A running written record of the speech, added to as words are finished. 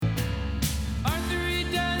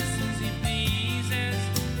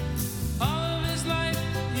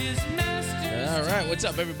What's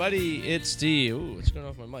up, everybody? It's Steve. Ooh, what's going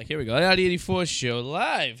on with my mic? Here we go. The Arty 84 show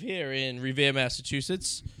live here in Revere,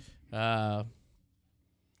 Massachusetts. It's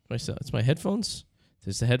my headphones.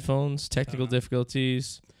 There's the headphones. Technical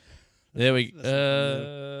difficulties. There we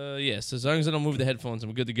go. Yes, as long as I don't move the headphones,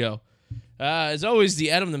 I'm good to go. As always,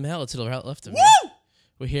 the Adam the Mel to the left of me. Woo!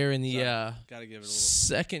 We're here in the Gotta give it a little,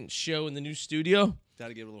 second show in the new studio.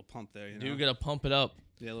 gotta give it a little pump there, you know? Dude, gotta pump it up.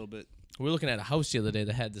 Yeah, a little bit. We were looking at a house the other day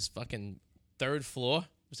that had this fucking third floor.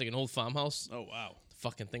 It was like an old farmhouse. Oh, wow. The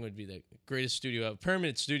fucking thing would be the greatest studio ever.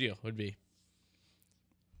 Permanent studio would be.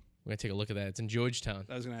 We're going to take a look at that. It's in Georgetown.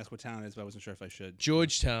 I was going to ask what town it is, but I wasn't sure if I should.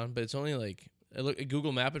 Georgetown, but it's only like,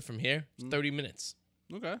 Google Map it from here. It's 30 minutes.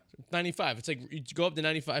 Okay. 95. It's like you go up to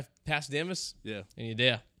 95 past Danvers, Yeah. and you're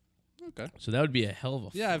there. Okay. So that would be a hell of a...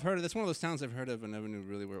 Yeah, I've heard of. That's one of those towns I've heard of and never knew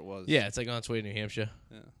really where it was. Yeah, it's like on its way to New Hampshire.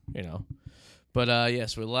 Yeah. You know. But,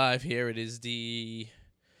 yes, we're live here. It is the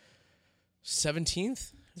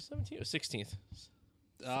 17th? 17th or 16th?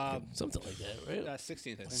 Something like that, right?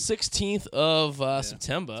 16th, I think. 16th of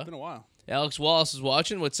September. It's been a while. Alex Wallace is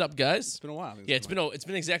watching. What's up, guys? It's been a while. Yeah, it's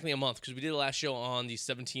been exactly a month because we did the last show on the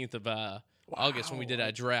 17th of August when we did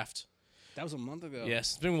our draft. That was a month ago.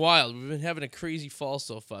 Yes, it's been wild. We've been having a crazy fall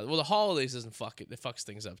so far. Well, the holidays doesn't fuck it. It fucks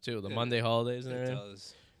things up too. The Monday holidays and everything. It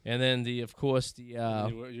does. And then you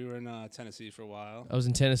were in Tennessee for a while. I was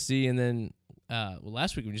in Tennessee, and then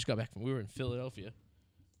last week we just got back from. We were in Philadelphia.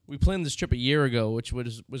 We planned this trip a year ago, which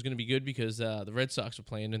was going to be good because the Red Sox were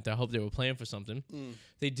playing, and I hope they were playing for something.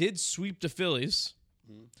 They did sweep the Phillies,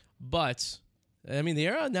 but I mean they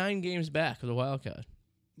are 9 games back of the wild card.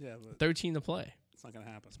 Yeah, but 13 to play. it's not gonna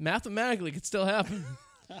happen. Mathematically, it could still happen.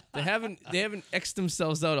 They haven't X'd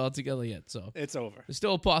themselves out altogether yet, so It's over. there's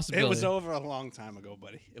still a possibility. It was over a long time ago,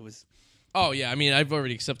 buddy. It was. Oh yeah, I mean I've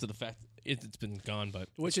already accepted the fact it's been gone, but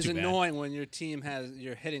Which it's is too bad. annoying when your team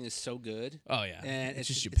your hitting is so good. Oh yeah, And it's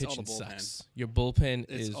just your it's all pitching the bullpen. sucks. Your bullpen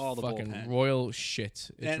It's is all the fucking bullpen. royal shit.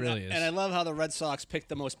 It really is. And I love how the Red Sox picked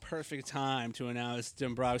the most perfect time to announce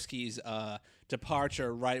Dombrowski's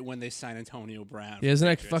departure right when they signed Antonio Brown. Yeah, isn't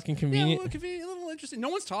that Patriots. fucking Yeah, convenient? a little interesting. No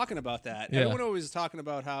one's talking about that. Yeah. Everyone always is talking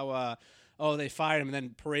about how they fired him and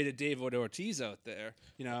then paraded David Ortiz out there.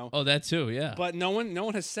 You know. Oh, that too. Yeah. But no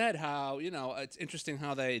one has said how it's interesting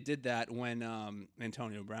how they did that when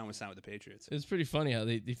Antonio Brown was signed with the Patriots. It's pretty funny how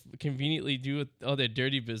they conveniently do all their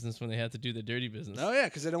dirty business when they have to do their dirty business. Oh yeah,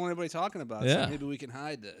 because they don't want anybody talking about it. Yeah. So maybe we can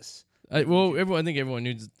hide this. I think everyone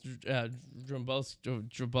knew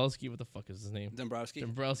Drabowski. What the fuck is his name? Dombrowski.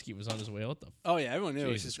 Dombrowski was on his way out. Oh yeah, everyone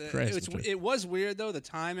knew. Jesus Christ, It was weird though, the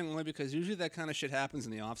timing, only because usually that kind of shit happens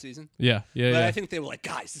in the off season. Yeah. But I think they were like,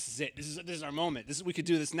 guys, this is it. This is our moment. We could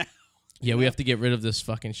do this now. Yeah, we have to get rid of this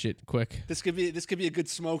fucking shit quick This could be a good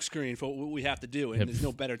smoke screen for what we have to do, and there's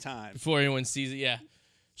no better time. before anyone sees it. Yeah.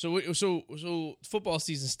 So football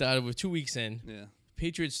season started. We're 2 weeks in. Yeah.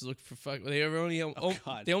 Patriots look for fuck. They are only.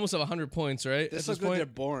 God. They almost have 100 points, right? They're At so this good, point, they're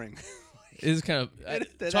boring. it is kind of.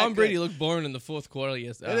 They're Tom that Brady good. looked boring in the fourth quarter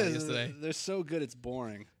yesterday. They're so good, it's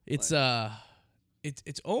boring. It's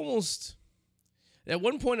almost. At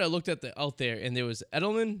one point, I looked out there, and there was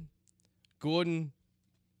Edelman, Gordon,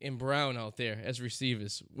 and Brown out there as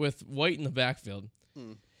receivers with White in the backfield.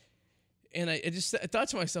 And I thought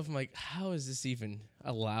to myself, I'm like, how is this even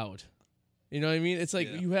allowed? You know what I mean? It's like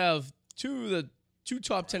you have two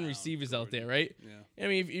top 10 receivers out there, right? Yeah. I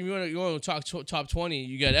mean, if you want to go talk top 20,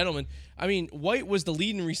 you got Edelman. I mean, White was the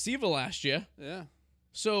leading receiver last year. Yeah.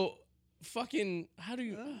 So, fucking, how do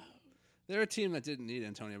you... They're a team that didn't need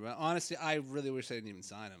Antonio Brown. Honestly, I really wish they didn't even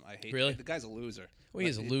sign him. I hate Really? the guy's a loser. Well, he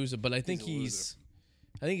is a loser, but I think he's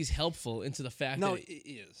I think he's helpful into the fact No, that...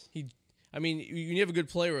 he is. I mean, you have a good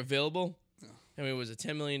player available. I mean, was it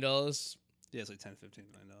 $10 million? Yeah, it's like $10, $15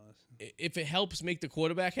 million. If it helps make the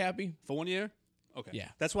quarterback happy... For 1 year? Okay. Yeah.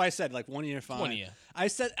 That's why I said, 1 year, fine. 1 year.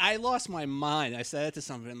 I lost my mind. I said it to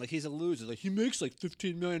somebody. I'm like, he's a loser. Like, he makes like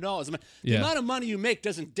 $15 million. I'm like, the Yeah. amount of money you make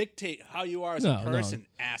doesn't dictate how you are as a person,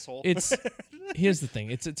 asshole. It's here's the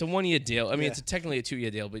thing. It's a 1 year deal. I mean, Yeah. it's technically a 2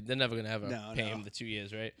 year deal, but they're never gonna ever pay No. him the 2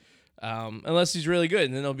 years, right? Unless he's really good,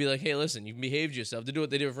 and then they'll be like, "Hey, listen, you behaved yourself." They do what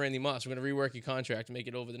they did with Randy Moss. We're gonna rework your contract and make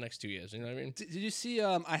it over the next 2 years. You know what I mean? Did you see?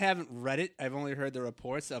 I haven't read it. I've only heard the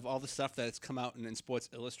reports of all the stuff that's come out in Sports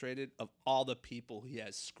Illustrated of all the people he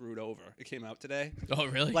has screwed over. It came out today. Oh,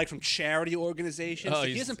 really? Like from charity organizations. Oh, Like,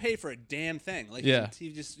 he hasn't paid for a damn thing. Like Yeah.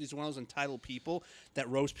 he's one of those entitled people that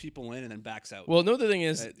roast people in and then backs out. Well, no. The thing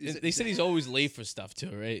is, Is they said he's always late for stuff too,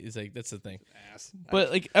 right? It's like that's the thing. Ass.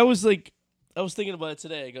 But I was thinking about it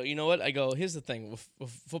today. I go, you know what? I go, here's the thing with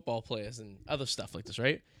football players and other stuff like this,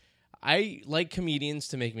 right? I like comedians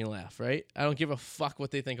to make me laugh, right? I don't give a fuck what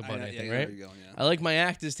they think about anything, right? I like my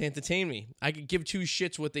actors to entertain me. I could give two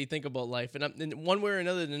shits what they think about life, and one way or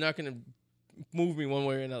another, they're not going to move me one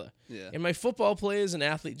way or another. Yeah. And my football players and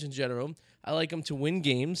athletes in general, I like them to win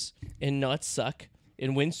games and not suck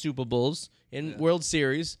and win Super Bowls and World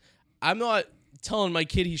Series. I'm not telling my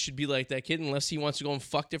kid he should be like that kid unless he wants to go and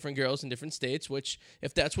fuck different girls in different states, which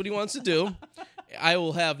if that's what he wants to do, I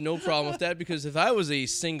will have no problem with that, because if I was a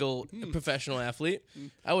single professional athlete,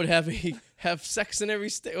 I would have sex in every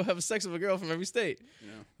state, or have sex with a girl from every state. Yeah.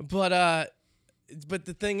 But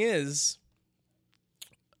the thing is,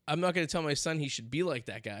 I'm not going to tell my son he should be like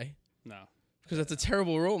that guy. No. Because that's a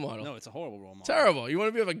terrible role model. No, it's a horrible role model. Terrible. You want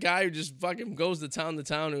to be with a guy who just fucking goes to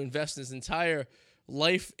town who invests his entire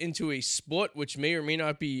life into a sport which may or may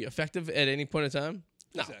not be effective at any point in time?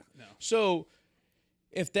 No. Exactly. No. So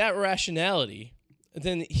if that rationality,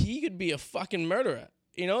 then he could be a fucking murderer.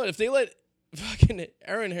 You know, if they let fucking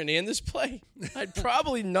Aaron Hernandez play, I'd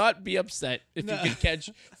probably not be upset if he could catch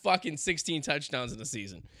fucking 16 touchdowns in a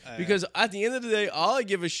season. Because at the end of the day, all I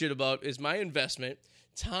give a shit about is my investment,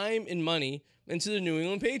 time and money into the New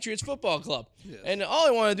England Patriots football club. Yes. And all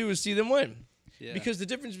I want to do is see them win. Yeah. Because the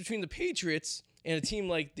difference between the Patriots and a team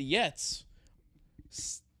like the Jets,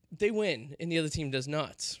 they win and the other team does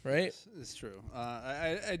not, right? It's true.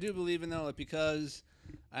 I do believe in though, because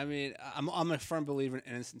I mean, I'm a firm believer in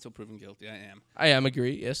innocent until proven guilty. I am.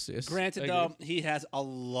 Agree. Yes. Granted, though, he has a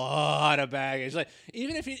lot of baggage. Like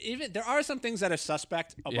even there are some things that are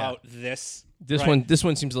suspect about this. This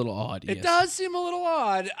one seems a little odd. It does seem a little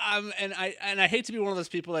odd. And I hate to be one of those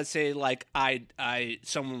people that say like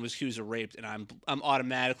someone was accused of rape and I'm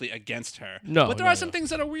automatically against her. No, but there are some things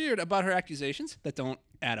that are weird about her accusations that don't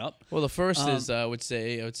add up. Well, the first is I would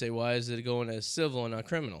say why is it going as civil and not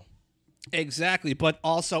criminal? Exactly, but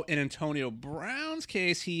also in Antonio Brown's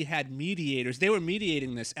case, he had mediators. They were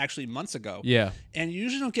mediating this actually months ago. Yeah, and you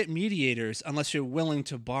usually don't get mediators unless you're willing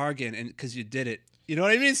to bargain and because you did it. You know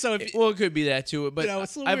what I mean? So it could be that too. But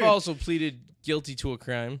I've also pleaded guilty to a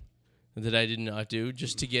crime that I did not do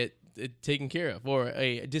just to get it taken care of, or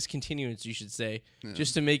a discontinuance, you should say,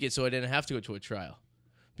 just to make it so I didn't have to go to a trial.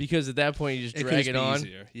 Because at that point, you just drag it on,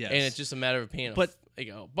 and it's just a matter of paying. But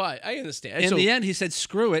I understand. In the end, he said,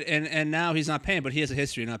 "Screw it," and now he's not paying. But he has a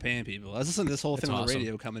history of not paying people. I was listening to this whole thing on the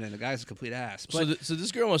radio coming in. The guy's a complete ass. But, so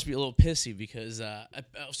this girl must be a little pissy because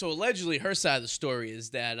so allegedly her side of the story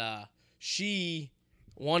is that she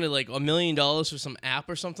wanted like $1 million for some app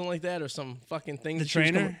or something like that, or some fucking thing. The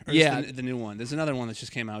trainer? Yeah. The new one. There's another one that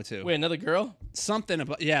just came out too. Wait, another girl? Something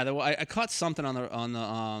about I caught something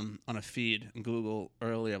on a feed in Google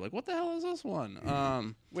earlier. Like, what the hell is this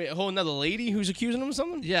one? Wait, a whole another lady who's accusing him of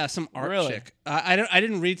something? Yeah, some art chick. I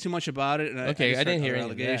didn't read too much about it. And I didn't hear any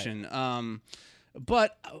allegation.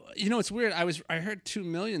 But it's weird. I heard 2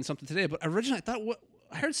 million something today, but originally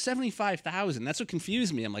I heard 75,000. That's what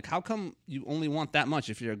confused me. I'm like, how come you only want that much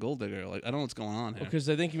if you're a gold digger? Like, I don't know what's going on here. Because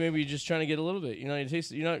I think maybe you're just trying to get a little bit.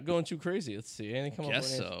 You're not going too crazy. Let's see. Anything come up?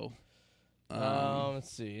 Guess so.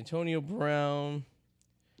 Let's see. Antonio Brown.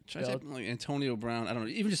 Try to type like Antonio Brown. I don't know.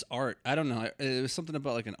 Even just art. I don't know. It was something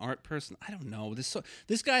about like an art person. I don't know.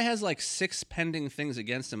 This guy has like 6 pending things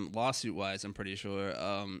against him lawsuit wise. I'm pretty sure.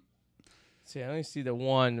 See, I only see the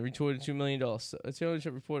one retorted $2 million. Taylor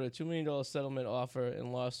reported a $2 million settlement offer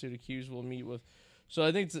and lawsuit accused will meet with. So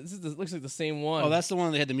I think this looks like the same one. Oh, that's the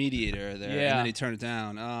one they had the mediator there, and then he turned it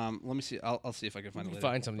down. Let me see. I'll see if I can find it later.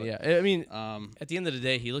 Find something. Yeah, I mean, at the end of the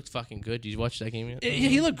day, he looked fucking good. Did you watch that game yet?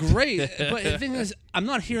 He looked great. But the thing is, I'm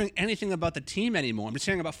not hearing anything about the team anymore. I'm just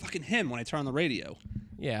hearing about fucking him when I turn on the radio.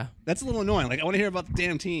 Yeah, that's a little annoying. Like, I want to hear about the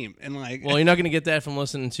damn team, and like. Well, you're not gonna get that from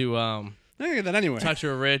listening to. I don't get that anywhere.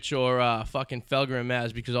 Toucher Rich or fucking Felger and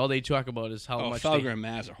Maz, because all they talk about is how much Felger and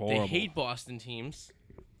Maz are horrible. They hate Boston teams.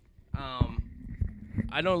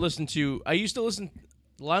 I don't listen to. I used to listen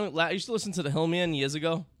to the Hillman years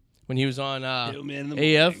ago when he was on Hillman in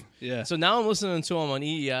the AF. morning. Yeah. So now I'm listening to him on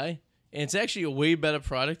EEI, and it's actually a way better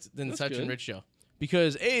product than the Toucher and Rich show.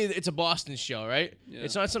 Because it's a Boston show, right? Yeah.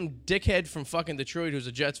 It's not some dickhead from fucking Detroit who's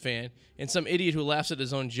a Jets fan and some idiot who laughs at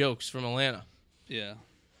his own jokes from Atlanta. Yeah.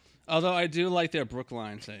 Although I do like their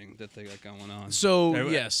Brookline thing that they got going on. So,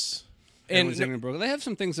 yes. And they have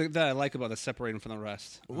some things that I like about that separate them from the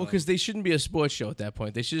rest. Well, because they shouldn't be a sports show at that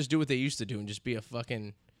point. They should just do what they used to do and just be a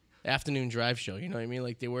fucking afternoon drive show. You know what I mean?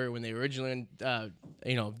 Like they were when they were originally on,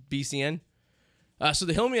 BCN. So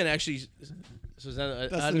the Hillman actually... So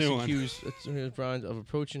that's the new accused Brown of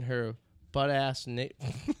approaching her butt-ass...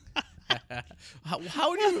 how do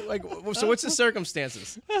you... So what's the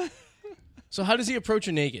circumstances? So how does he approach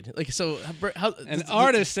her naked? Like, so how? An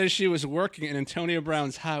artist says she was working in Antonio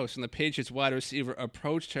Brown's house when the Patriots wide receiver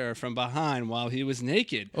approached her from behind while he was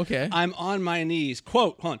naked. Okay. I'm on my knees,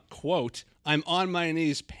 quote, I'm on my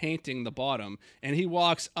knees painting the bottom, and he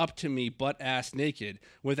walks up to me butt-ass naked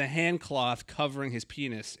with a hand cloth covering his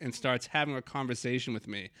penis and starts having a conversation with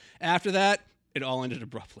me. After that, it all ended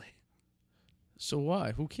abruptly. So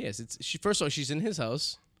why? Who cares? First of all, she's in his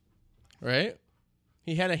house, right?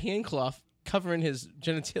 He had a hand cloth covering his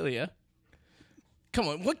genitalia. Come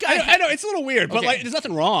on, what guy? I know it's a little weird, but like, there's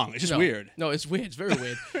nothing wrong. It's just weird. No, it's weird. It's very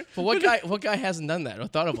weird. But what guy hasn't done that or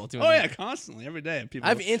thought about doing that? Oh yeah, constantly, every day. People.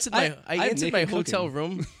 I've answered my my hotel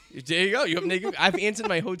room. There you go. You have naked. I've answered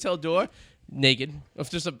my hotel door naked. If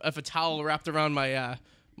just if a towel wrapped around my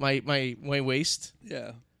my waist.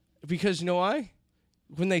 Yeah. Because you know why?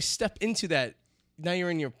 When they step into that. Now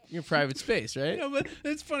you're in your private space, right? Yeah, but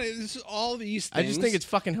it's funny. There's all these things. I just think it's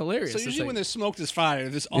fucking hilarious. So usually when there's smoke, there's fire.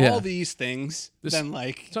 There's all these things. Then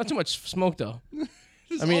like, it's not too much smoke though.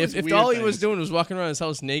 I mean, if all he was doing was walking around his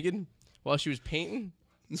house naked while she was painting,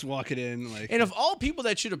 just walking in like. And of all people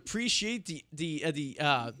that should appreciate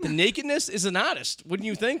the nakedness is an artist, wouldn't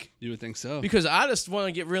you think? You would think so. Because artists want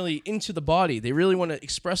to get really into the body. They really want to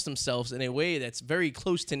express themselves in a way that's very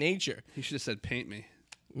close to nature. He should have said, "Paint me."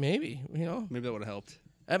 Maybe, you know. Maybe that would have helped.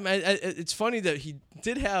 It's funny that he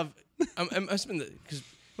did have. It must have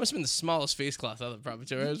been the smallest face cloth out of the probably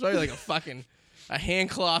too. Right? It was probably like a hand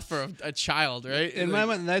cloth for a child, right? In my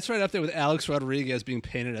mind, that's right up there with Alex Rodriguez being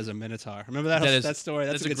painted as a Minotaur. Remember that story?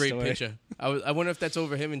 That's a good great story. picture. I wonder if that's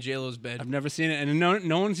over him and J-Lo's bed. I've never seen it, and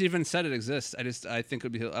no one's even said it exists. I think it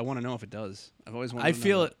would be. I want to know if it does. I've always wanted.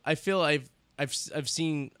 I feel I've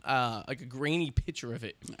seen like a grainy picture of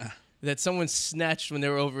it. That someone snatched when they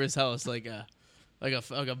were over his house, like a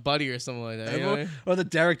buddy or something like that. You know? Or the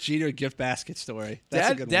Derek Jeter gift basket story. That's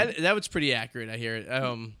a good one. That was pretty accurate. I hear it.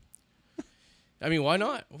 I mean, why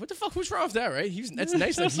not? What the fuck? What's wrong with that, right? That's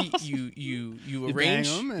nice. Like you arrange,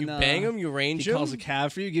 you bang him, you arrange him. He calls a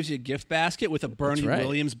cab for you, gives you a gift basket with a Bernie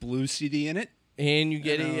Williams Blues CD in it. And you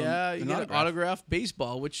get an autographed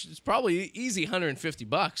baseball, which is probably easy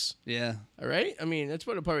 $150. Yeah. All right. I mean, that's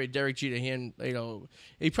what probably Derek Jeter hand. You know,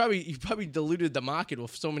 he probably diluted the market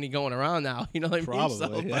with so many going around now. You know what I mean?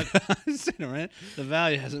 Probably. Yeah. Right. The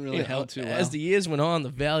value hasn't really held too well. As the years went on, the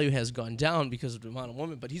value has gone down because of the amount of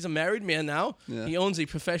women. But he's a married man now. Yeah. He owns a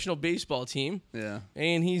professional baseball team. Yeah.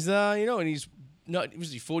 And he's and he's not.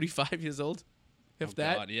 Was he 45 years old? If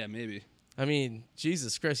that. God, yeah, maybe. I mean,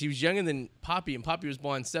 Jesus Christ, he was younger than Poppy, and Poppy was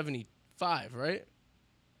born 75, right?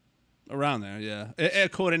 Around there, yeah.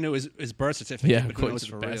 According to his birth certificate. Yeah, according to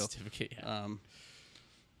the birth certificate, yeah.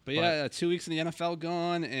 But yeah, 2 weeks in the NFL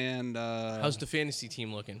gone, and how's the fantasy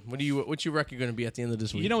team looking? What's your record going to be at the end of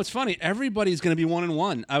this week? You know, it's funny. Everybody's going to be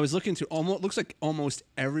 1-1. I was looking to looks like almost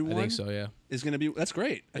everyone. I think so, yeah. Is going to be. That's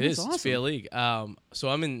great. It is. Awesome. It's fair league. So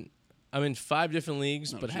I'm in 5 different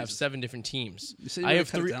leagues, but have 7 different teams. I have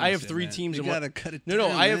 3. I have 3 teams in one. No.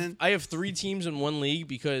 I have 3 teams in one league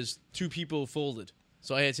because 2 people folded,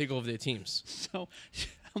 so I had to take over their teams. So,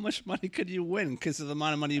 how much money could you win because of the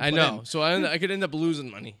amount of money you put in? I know. In? So I could end up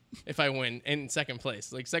losing money if I win in second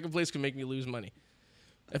place. Like second place could make me lose money.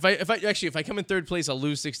 If I come in third place, I'll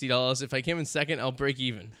lose $60. If I come in second, I'll break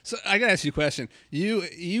even. So I gotta ask you a question.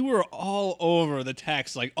 You were all over the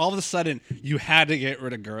text. Like all of a sudden, you had to get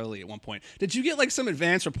rid of Gurley at one point. Did you get like some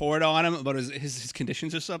advance report on him about his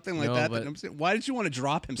conditions or something like that? Why did you want to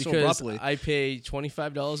drop him so abruptly? I pay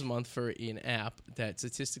 $25 a month for an app that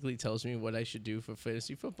statistically tells me what I should do for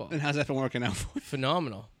fantasy football. And how's that been working out for you?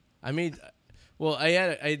 Phenomenal. I made. Well,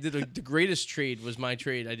 I did the greatest trade was my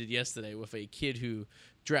trade I did yesterday with a kid who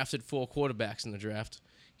drafted 4 quarterbacks in the draft.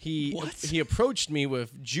 He approached me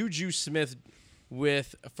with Juju Smith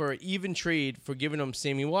for an even trade for giving him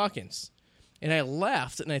Sammy Watkins, and I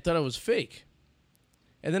laughed and I thought it was fake,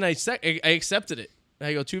 and then I accepted it.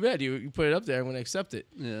 I go, too bad you put it up there. I'm going to accept it.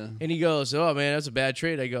 Yeah. And he goes, oh man, that's a bad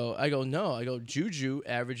trade. I go no. I go Juju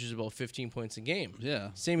averages about 15 points a game. Yeah.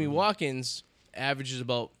 Sammy Watkins averages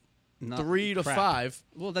about 3 to 5.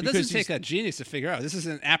 Well, that doesn't take a genius to figure out. This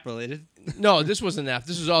isn't app related. No, this wasn't app.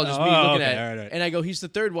 This was all just me looking at it. Right. And I go, he's the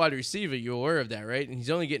 3rd wide receiver. You're aware of that, right? And he's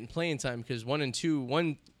only getting playing time because 1 and 2,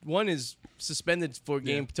 one is suspended for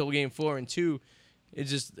till game 4, and 2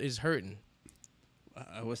 is hurting.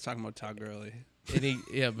 I was talking about Todd Gurley.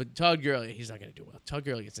 But Todd Gurley, he's not going to do well. Todd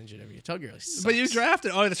Gurley gets injured every year. Todd Gurley sucks. But you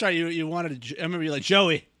drafted. Oh, that's right. You wanted to. I remember you're like,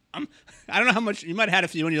 Joey. I don't know how much. You might have had a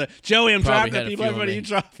few, and you're like, Joey, I'm drafting people. Everybody you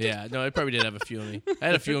dropped. Yeah, no, I probably did have a few of me. I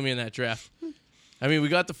had a few of me in that draft. I mean, we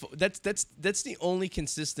got that's the only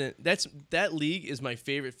consistent. That league is my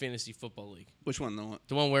favorite fantasy football league. Which one?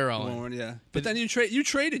 The one we're all in. Yeah. But then you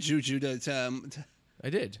traded Juju to I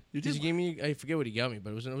did. You did? You gave me. I forget what he got me,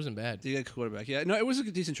 but it wasn't bad. You got a quarterback. Yeah. No, it was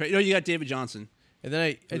a decent trade. No, you got David Johnson. And then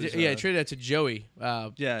I traded that to Joey.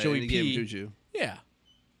 Joey and P. gave him Juju. Yeah.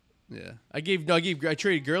 Yeah. I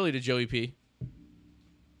traded Gurley to Joey P.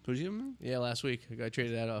 Who'd you give him? Yeah, last week I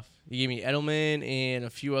traded that off. He gave me Edelman and a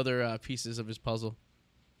few other pieces of his puzzle.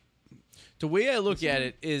 The way I look at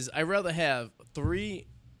it is, I'd rather have 3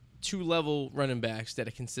 2-level running backs that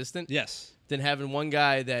are consistent. Yes. Than having one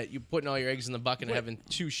guy that you're putting all your eggs in the bucket and having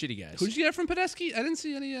 2 shitty guys. Who'd you get from Podesky? I didn't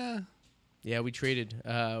see any. Yeah, we traded.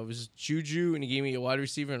 It was Juju, and he gave me a wide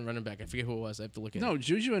receiver and running back. I forget who it was. I have to look at it. No,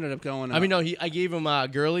 Juju ended up going. I gave him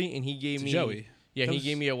Gurley, and he gave me Joey. Yeah, he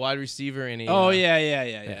gave me a wide receiver and a.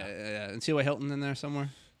 Yeah. And T.Y. Hilton in there somewhere.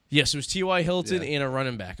 Yes, it was T.Y. Hilton and a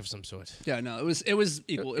running back of some sort. Yeah, no, it was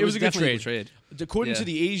equal. It was a good trade. According to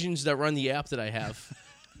the Asians that run the app that I have,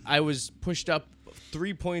 I was pushed up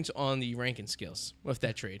 3 points on the ranking scales with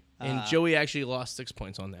that trade, and Joey actually lost 6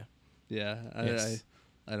 points on that. Yeah, Yes.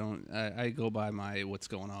 I go by my what's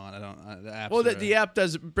going on. I don't. The apps Well, the app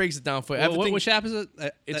breaks it down for you. Which app is it?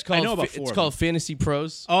 It's called. I know about 4. It's called Fantasy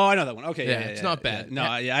Pros. Oh, I know that one. Okay, yeah, it's not bad. Yeah. No,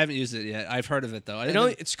 I haven't used it yet. I've heard of it though.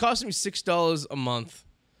 It's costing me $6 a month,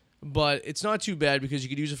 but it's not too bad because you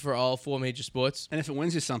could use it for all 4 major sports. And if it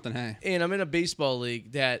wins you something, hey. And I'm in a baseball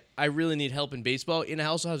league that I really need help in baseball, and it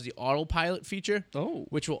also has the autopilot feature,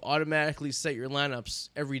 which will automatically set your lineups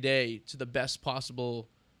every day to the best possible.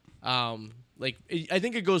 I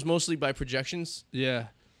think it goes mostly by projections. Yeah.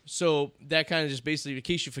 So that kind of just basically, in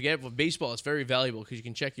case you forget, for baseball, it's very valuable because you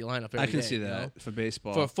can check your lineup every day. I can see that for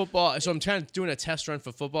baseball. For football, so I'm kind of doing a test run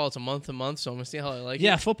for football. It's a month to month, so I'm going to see how I like it.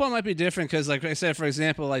 Yeah, football might be different because, like I said, for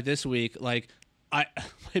example, like this week, like my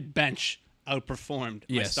bench outperformed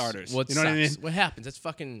my starters. What you know what I mean? What happens? It's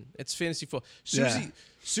fantasy football.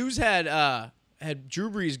 Suz had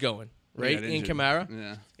Drew Brees going. Right, in Kamara.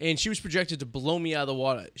 Yeah. And she was projected to blow me out of the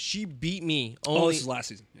water. She beat me this is last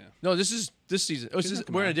season. Yeah. No, this is this season.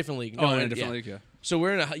 We're in a different league. No, in a different league, yeah. So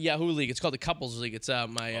we're in a Yahoo league. It's called the Couples League. It's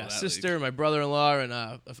my sister, my brother-in-law, and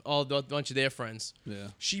a bunch of their friends. Yeah.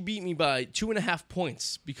 She beat me by 2.5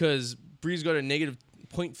 points because Breeze got a negative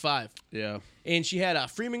 0.5. Yeah. And she had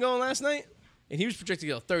Freeman going last night, and he was projected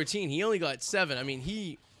to go 13. He only got 7. I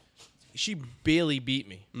mean, she barely beat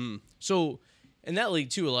me. So. In that league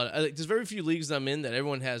too, there's very few leagues that I'm in that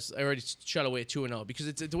everyone has already shot away at 2-0 because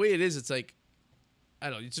it's the way it is. It's like, I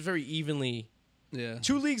don't know. It's very evenly. Yeah.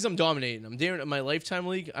 2 leagues I'm dominating. I'm there in my lifetime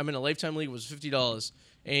league. I'm in a lifetime league. It was $50,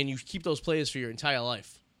 and you keep those players for your entire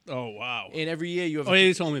life. Oh wow. And every year you have.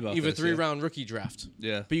 You told me about. You have a 3-round rookie draft.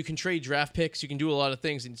 Yeah. But you can trade draft picks. You can do a lot of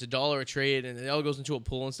things. And it's $1 a trade, and it all goes into a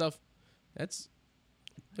pool and stuff.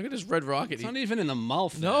 Look at this red rocket. It's not even in the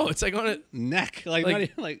mouth. No, it's like on a neck. Not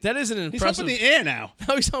even, that is an impressive. He's up in the air now.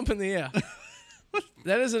 Now he's up in the air.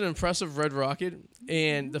 That is an impressive red rocket,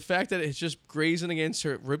 and the fact that it's just grazing against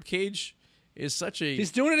her rib cage is such a. He's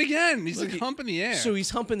doing it again. He's like humping the air. So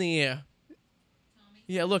he's humping the air.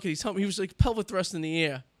 Yeah, look, he's humping. He was like pelvic thrust in the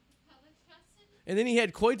air. And then he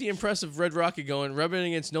had quite the impressive red rocket going, rubbing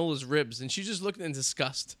against Nola's ribs, and she just looked in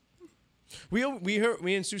disgust. Me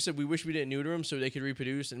and Sue said we wish we didn't neuter them so they could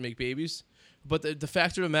reproduce and make babies. But the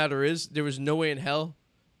fact of the matter is, there was no way in hell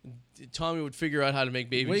Tommy would figure out how to make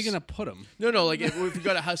babies. Where are you gonna put them? No, like if we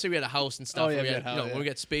got a house, say we had a house and stuff. When we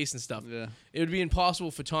got space and stuff. Yeah. It would be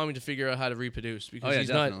impossible for Tommy to figure out how to reproduce because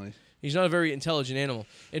definitely. He's not a very intelligent animal.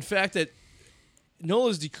 In fact, that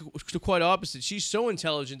Nola's the quite opposite. She's so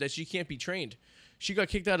intelligent that she can't be trained. She got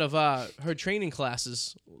kicked out of her training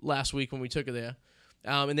classes last week when we took her there.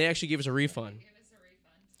 And they actually gave us a refund.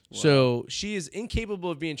 Wow. So she is incapable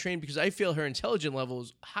of being trained because I feel her intelligence level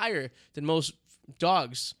is higher than most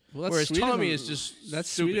dogs. Well, whereas Tommy is just that's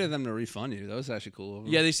stupid. Sweet of them to refund you. That was actually cool.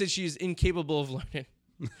 Yeah, they said she is incapable of learning.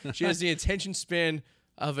 She has the attention span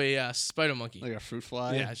of a spider monkey. Like a fruit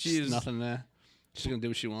fly. Yeah, she's nothing there. She's gonna do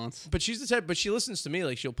what she wants. But she's the type. But she listens to me.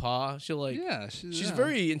 Like she'll paw. She'll like. Yeah, she's a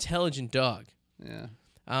very intelligent dog. Yeah.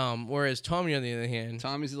 Whereas Tommy, on the other hand,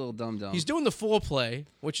 Tommy's a little dumb. He's doing the foreplay,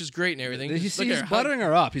 which is great and everything. He's buttering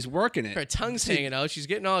her up. He's working it. Her tongue's hanging out. She's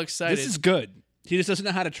getting all excited. This is good. He just doesn't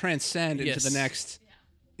know how to transcend into the next.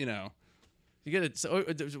 You know. You get it.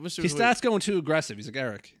 He starts going too aggressive. He's like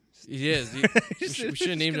Eric. He is. We should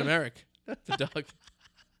have named him Eric, the dog.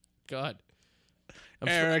 God.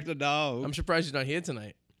 Eric the dog. I'm surprised he's not here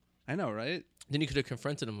tonight. I know, right? Then you could have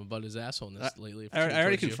confronted him about his assholeness lately. I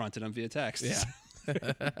already confronted him via text. Yeah.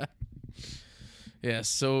 Yeah,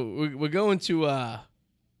 so we're going to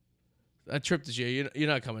A trip this year. You're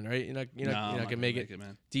not coming, right? You're not gonna make it,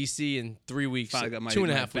 man. DC in 3 weeks. Finally got my 2.5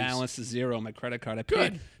 my weeks. balance to zero on my credit card. I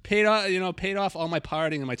Good. paid off all my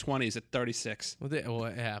partying in my 20s at 36. Well,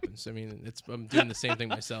 it happens. I mean, I'm doing the same thing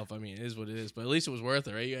myself. I mean, it is what it is. But at least it was worth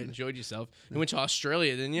it, right? You enjoyed yourself. You went to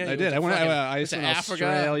Australia, didn't you? I did. I went to Africa.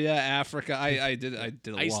 Australia, Africa. I did a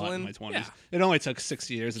lot in my 20s. Yeah. It only took 6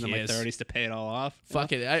 years into my Yes. 30s to pay it all off.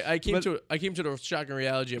 Fuck it. I came to the shocking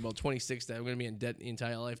reality about 26 that I'm going to be in debt the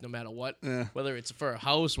entire life, no matter what. Yeah. Whether it's for a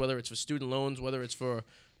house, whether it's for student loans, whether it's for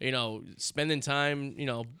spending time,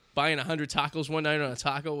 buying 100 tacos one night on a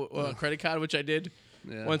taco credit card, which I did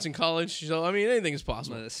once in college. So I mean, anything is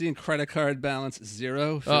possible. Seeing credit card balance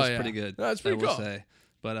zero feels pretty good. No, that's pretty cool. I will say.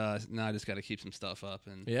 But now I just got to keep some stuff up,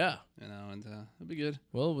 and and it'll be good.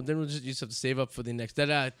 Well, then you just have to save up for the next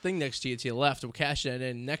thing next year to your left. We'll cash that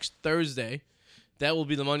in next Thursday. That will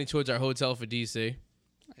be the money towards our hotel for DC.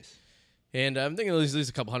 Nice. And I'm thinking at least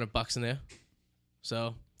a couple $100 in there.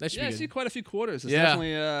 So that should be good. I see quite a few quarters. It's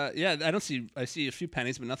definitely, I see a few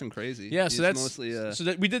pennies, but nothing crazy. Yeah, so that's mostly.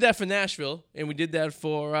 We did that for Nashville, and we did that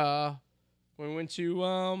for when we went to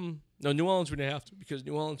New Orleans. We didn't have to because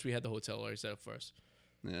New Orleans we had the hotel already set up first.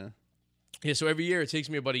 Yeah. Yeah. So every year it takes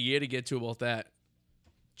me about a year to get to about that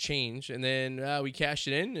change, and then we cashed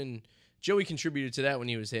it in, and Joey contributed to that when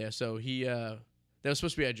he was here. So he that was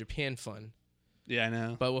supposed to be our Japan fund. Yeah, I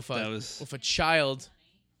know. But with a child,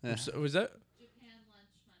 was that?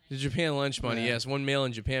 The Japan lunch money, yes, one meal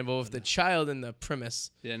in Japan, but with the child in the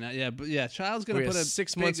premise. Child's gonna put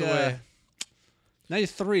 6 months away. Now you're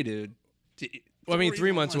 3, dude. Well, I mean,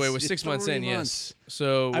 3 months away. We're 6 months in, yes.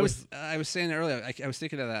 So I was saying earlier, I was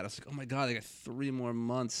thinking of that. I was like, oh my god, I got 3 more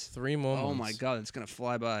months. 3 more months. Oh my god, it's gonna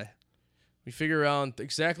fly by. We figure around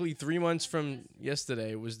exactly 3 months from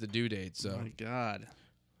yesterday was the due date. So. Oh my god.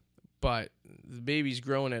 But the baby's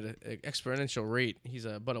growing at an exponential rate. He's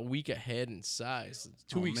about a week ahead in size.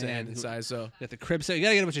 2 weeks ahead in size. So got the crib set. You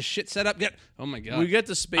gotta get a bunch of shit set up. Oh my god. We get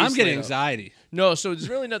the space. I'm getting anxiety. No, so there's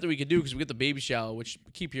really nothing we can do because we get the baby shower, which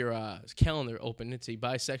keep your calendar open. It's a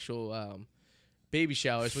bisexual baby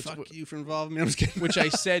showers. Fuck you for involving me. I'm just kidding. Which I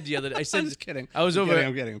said the other day. I said I'm just kidding. I was over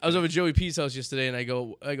at Joey P's house yesterday, and I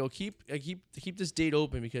go keep this date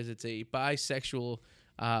open because it's a bisexual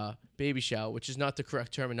baby shower, which is not the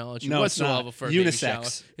correct terminology whatsoever for a baby shower.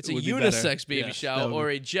 It's a unisex baby shower, or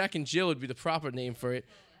a Jack and Jill would be the proper name for it.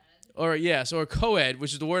 Or or co-ed,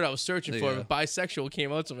 which is the word I was searching for. But bisexual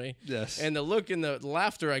came out to me. Yes. And the look and the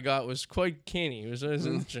laughter I got was quite canny. It was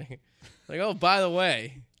interesting. Like, oh, by the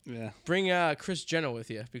way, bring Kris Jenner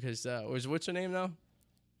with you because what's her name now?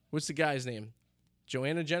 What's the guy's name?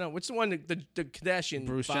 Joanna Jenner? What's the one the Kardashian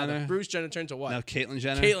Bruce father? Jenner? Bruce Jenner turned to what? No, Caitlyn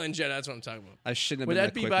Jenner. Caitlyn Jenner, that's what I'm talking about. I shouldn't have Would been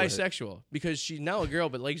that be quick with bisexual? Because she's now a girl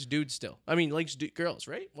but likes dudes still. I mean, likes girls,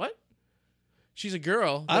 right? What? She's a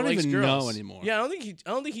girl that I don't likes even girls. know anymore. Yeah, I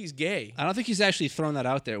don't think he's gay. I don't think he's actually thrown that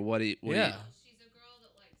out there. She's a girl that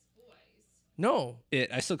likes boys. No.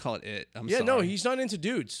 I still call it it. I'm sorry. No, he's not into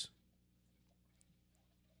dudes.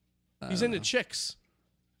 He's into chicks.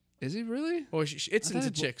 Is he really? Or it's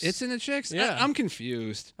into chicks. It's into chicks? Yeah. I'm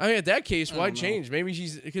confused. I mean, in that case, why change? Maybe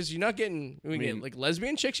because you're not getting like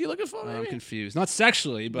lesbian chicks you're looking for? Maybe? I'm confused. Not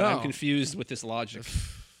sexually, but I'm confused with this logic.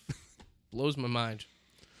 Blows my mind.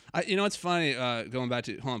 You know what's funny? Going back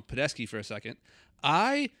to Podesky for a second.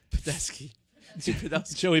 Podesky.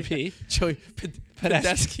 Joey P. Joey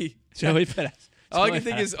Podesky. Joey Podesky. All I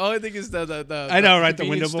think is the I know, right? The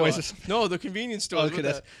window store. boys. No, the convenience store.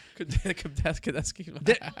 Podesky. Podesky.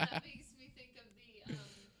 That makes me think of the.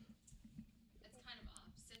 It's kind of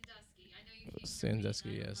off. Sandusky. I know you can't. Sandusky,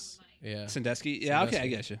 yes. Yeah. Sandusky. Yeah. Okay, I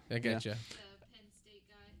get you. I get you. The Penn State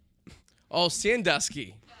guy. Oh,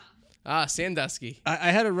 Sandusky. Yeah. Sandusky.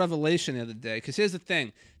 I had a revelation the other day because here's the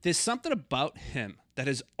thing: there's something about him that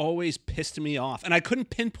has always pissed me off, and I couldn't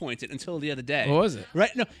pinpoint it until the other day. What was it? Right?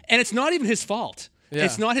 No, and it's not even his fault. Yeah.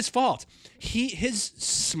 It's not his fault. His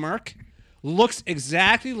smirk looks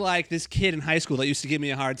exactly like this kid in high school that used to give me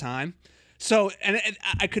a hard time. So, and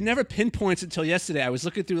I could never pinpoint it until yesterday. I was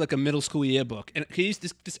looking through like a middle school yearbook, and he used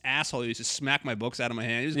this asshole used to smack my books out of my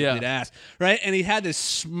hand. He was a complete ass, right? And he had this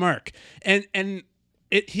smirk, and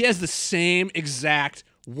he has the same exact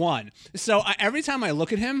one. So every time I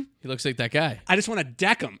look at him, he looks like that guy. I just want to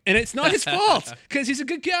deck him, and it's not his fault because he's a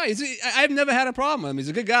good guy. I've never had a problem with him. He's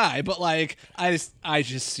a good guy, but like I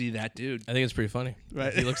just see that dude. I think it's pretty funny.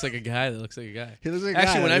 Right? He looks like a guy that looks like a guy. He looks like a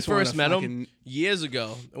Actually, guy when I I just wanna first met him fucking- years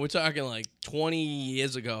ago, and we're talking like 20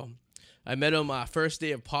 years ago, I met him first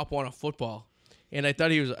day of Pop Warner football, And I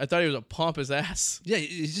thought he was a pompous ass. Yeah,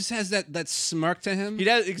 he just has that smirk to him. He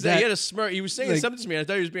had a smirk. He was saying something to me. And I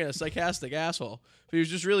thought he was being a sarcastic asshole, but he was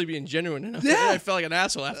just really being genuine. And I felt like an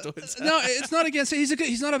asshole afterwards. No, it's not against.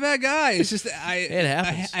 He's not a bad guy. It's just it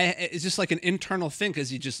happens. It's just like an internal thing because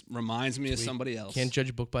he just reminds me of somebody else. Can't judge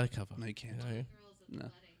a book by the cover. No, you can't. No.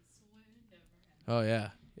 Oh yeah,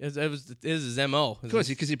 it was his MO. Of course,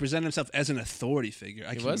 because he presented himself as an authority figure.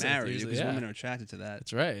 I can marry you because women are attracted to that.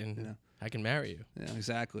 That's right, and I can marry you. Yeah,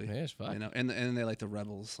 exactly. Yeah, it's fine. And they like the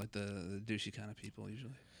rebels, like the douchey kind of people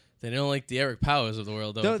usually. They don't like the Eric Powers of the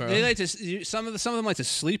world, though. They like to. Some of them like to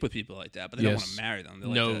sleep with people like that, but they don't want to marry them. They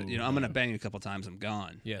like to, I'm gonna bang you a couple times. I'm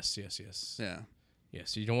gone. Yes. Yeah. Yeah.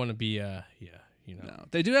 So you don't want to be. No,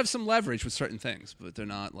 they do have some leverage with certain things, but they're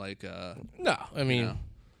not like. No, I mean,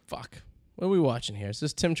 fuck. What are we watching here? Is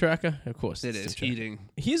this Tim Tracker? Of course, it is. Eating.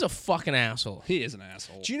 He's a fucking asshole. He is an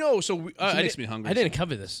asshole. Do you know? So it makes me hungry. I didn't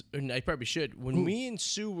cover this, and I probably should. When me and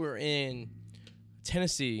Sue were in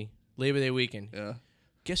Tennessee Labor Day weekend,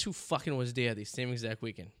 guess who fucking was there the same exact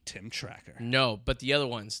weekend? Tim Tracker. No, but the other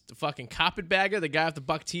ones, the fucking carpetbagger, the guy with the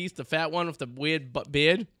buck teeth, the fat one with the weird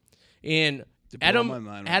beard, and Adam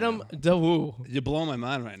Dawu. You're blowing my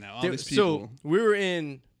mind right now. All these people. So we were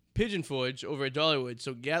in Pigeon Forge over at Dollywood.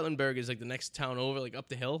 So Gatlinburg is like the next town over, like up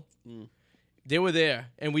the hill. They were there,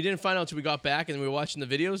 and we didn't find out until we got back, and we were watching the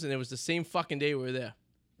videos, and it was the same fucking day we were there.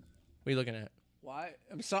 What are you looking at? Why?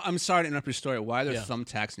 I'm sorry to interrupt your story. Why are there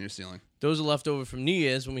thumbtacks in your ceiling? Those are left over from New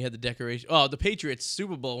Year's when we had the decoration. Oh, the Patriots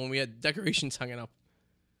Super Bowl when we had decorations hanging up.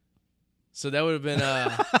 So that would have been.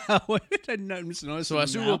 What did I notice? So our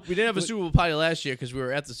Super Bowl, we didn't have a Super Bowl party last year because we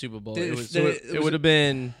were at the Super Bowl. It would have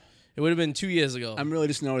been. It would have been 2 years ago. I'm really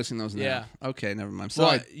just noticing those now. Yeah. Okay, never mind.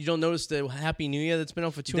 Sorry. Well, you don't notice the Happy New Year that's been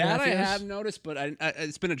out for 2.5 years? That I have noticed, but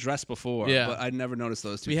it's been addressed before. Yeah. But I never noticed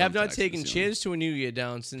those two. We have not taken Cheers to a New Year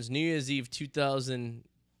down since New Year's Eve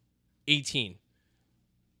 2018.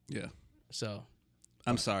 Yeah. So.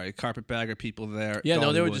 I'm sorry. Carpetbagger people there. Yeah,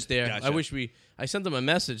 no, they were just there. Gotcha. I wish I sent them a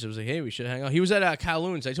message. I was like, hey, we should hang out. He was at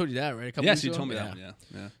Kowloon's. I told you that, right? A couple yes, weeks you ago? told me that.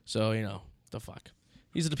 Yeah. So, the fuck.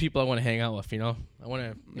 These are the people I want to hang out with, I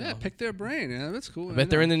want to. Pick their brain. Yeah, that's cool. I bet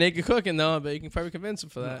they're in the naked cooking, though. I bet you can probably convince them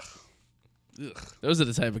for that. Ugh. Those are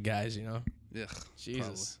the type of guys, Ugh.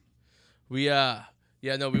 Jesus. Probably.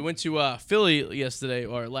 We went to Philly yesterday,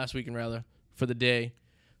 or last weekend, rather, for the day.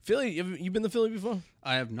 Philly, you been to Philly before?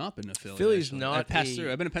 I have not been to Philly. Philly's actually. not. I've passed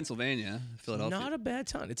through. I've been to Pennsylvania, Philadelphia. Not a bad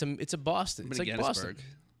town. It's a Boston. It's like Gettysburg.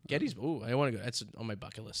 Boston. Gettysburg. Ooh, I want to go. That's on my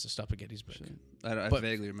bucket list to stop at Gettysburg. I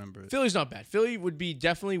vaguely remember it. Philly's not bad. Philly would be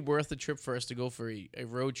definitely worth the trip for us to go for a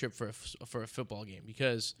road trip for a football game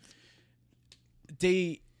because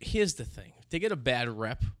here's the thing. They get a bad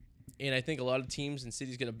rep. And I think a lot of teams and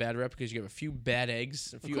cities get a bad rep because you have a few bad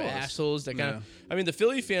eggs, a few assholes that kind of. I mean, the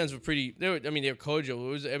Philly fans were pretty. They were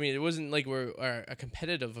cordial. It wasn't like we're a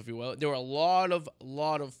competitive, if you will. There were a lot of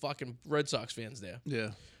fucking Red Sox fans there. Yeah.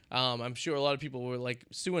 I'm sure a lot of people were like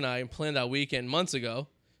Sue and I planned our weekend months ago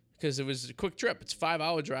because it was a quick trip. It's a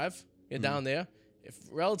 5-hour drive. You're down there.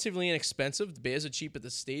 Relatively inexpensive. The beers are cheap at the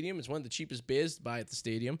stadium. It's one of the cheapest beers to buy at the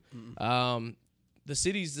stadium. The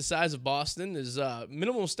city's the size of Boston. There's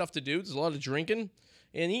minimal stuff to do. There's a lot of drinking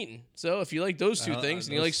and eating. So if you like those two things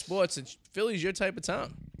and you like sports, Philly's your type of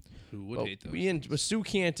town. Who would hate those? But Sue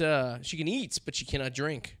can't. She can eat, but she cannot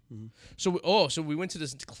drink. So we went to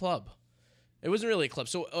this club. It wasn't really a club.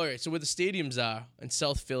 So all right. So where the stadiums are in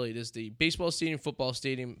South Philly, there's the baseball stadium, football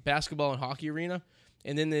stadium, basketball and hockey arena,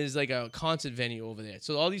 and then there's like a concert venue over there.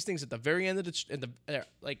 So all these things at the very end of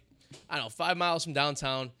like 5 miles from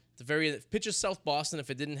downtown. The very picture South Boston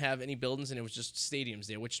if it didn't have any buildings and it was just stadiums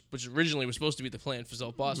there, which originally was supposed to be the plan for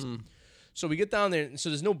South Boston. So we get down there, and so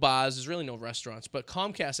there's no bars, there's really no restaurants, but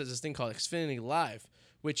Comcast has this thing called Xfinity Live,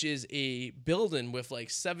 which is a building with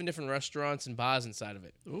like 7 different restaurants and bars inside of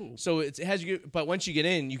it. Ooh. So it has you, but once you get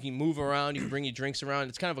in, you can move around, you can bring your drinks around.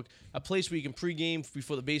 It's kind of a place where you can pregame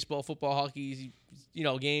before the baseball, football, hockey,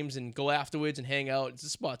 games and go afterwards and hang out. It's a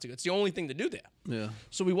spot to go. It's the only thing to do there. Yeah.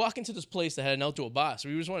 So we walk into this place that had an outdoor bar. So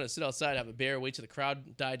we just wanted to sit outside, have a beer, wait till the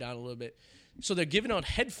crowd die down a little bit. So they're giving out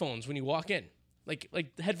headphones when you walk in. Like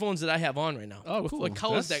the headphones that I have on right now. Oh, with cool. Like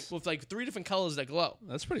colors with like 3 different colors that glow.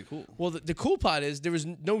 That's pretty cool. Well, the cool part is there was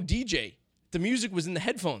no DJ. The music was in the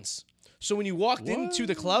headphones. So when you walked into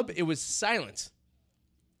the club, it was silent.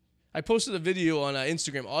 I posted a video on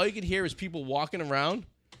Instagram. All you could hear is people walking around,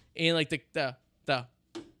 and like the.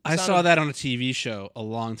 I saw that on a TV show a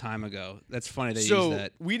long time ago. That's funny they used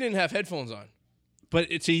that. We didn't have headphones on. But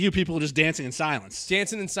to you, people just dancing in silence.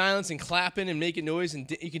 Dancing in silence and clapping and making noise, and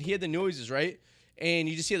you can hear the noises, right? And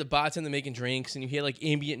you just hear the bartender making drinks, and you hear like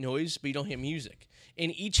ambient noise, but you don't hear music.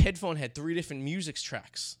 and each headphone had 3 different music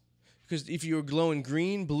tracks. Because if you were glowing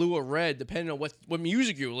green, blue, or red, depending on what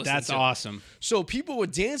music you were listening to. That's awesome. So people were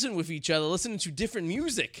dancing with each other, listening to different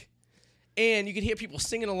music. And you could hear people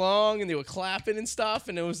singing along, and they were clapping and stuff,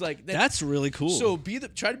 and it was like... That's really cool. So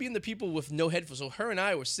try to be in the people with no headphones. So her and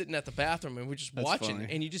I were sitting at the bathroom, and we're just watching, funny.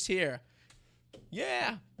 and you just hear,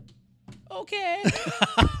 yeah, okay.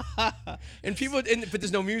 And people, but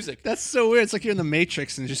there's no music. That's so weird. It's like you're in the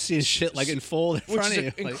Matrix and just seeing shit like unfold in Which front is of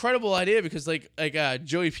you. an incredible idea because, like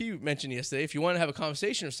Joey P mentioned yesterday, if you want to have a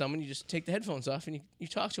conversation with someone, you just take the headphones off and you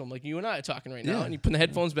talk to them like you and I are talking right now, Yeah. and you put the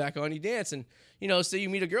headphones back on, you dance, and say you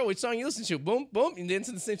meet a girl, which song you listen to, boom, boom, you dance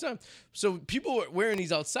at the same time. So people were wearing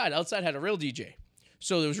these outside. Outside had a real DJ,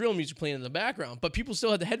 so there was real music playing in the background, but people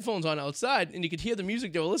still had the headphones on outside, and you could hear the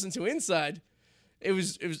music they were listening to inside. It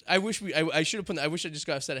was. I wish I should have put. I wish I just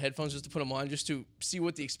got a set of headphones just to put them on, just to see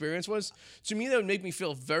what the experience was. To me, that would make me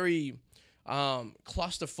feel very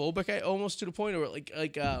claustrophobic, almost to the point where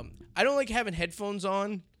I don't like having headphones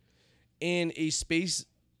on in a space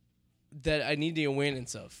that I need the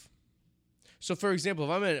awareness of. So, for example,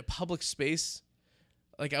 if I'm in a public space,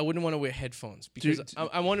 like I wouldn't want to wear headphones because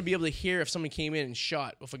I want to be able to hear if someone came in and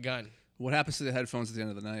shot with a gun. What happens to the headphones at the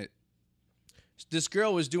end of the night? This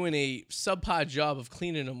girl was doing a subpar job of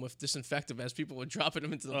cleaning them with disinfectant as people were dropping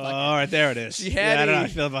them into the bucket. Oh, all right, there it is. She had I don't know how I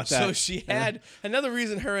feel about that. So she had another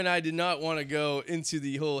reason her and I did not want to go into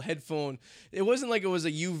the whole headphone. It wasn't like it was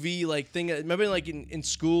a UV like thing. Remember, like in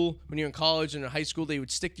school when you're in college and in high school, they would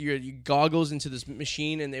stick your goggles into this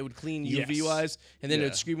machine and they would clean UV wise, and then it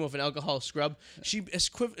would scream with an alcohol scrub. She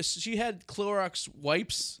had Clorox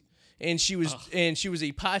wipes, and she was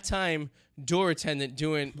a part-time door attendant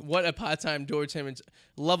doing what a part-time door attendant's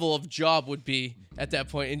level of job would be at that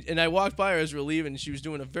point. And I walked by her as we were leaving, and she was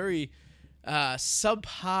doing a very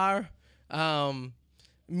subpar,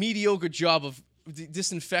 mediocre job of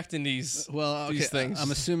disinfecting these things. I'm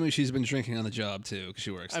assuming she's been drinking on the job too because she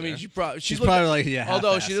works there. I mean, she's probably like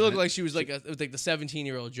although she looked half-assing like she was like the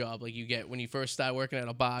 17-year-old job like you get when you first start working at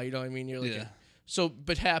a bar. You know what I mean? You're like so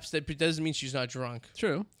perhaps that doesn't mean she's not drunk.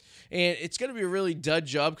 True. And it's going to be a really dud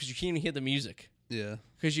job because you can't even hear the music. Yeah.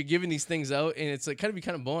 Because you're giving these things out, and it's like kind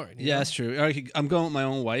of boring. You know? That's true. All right, I'm going with my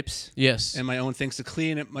own wipes. Yes. And my own things to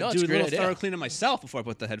clean it. No, do a little idea. thorough cleaning myself before I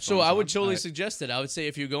put the headphones So I would on. totally suggest it. I would say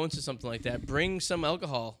if you go into something like that, bring some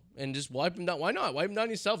alcohol and just wipe them down. Why not? Wipe them down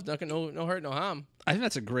yourself. No hurt, no harm. I think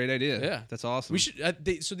that's a great idea. Yeah. That's awesome. We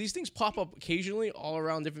should. So these things pop up occasionally all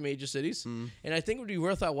around different major cities, and I think it would be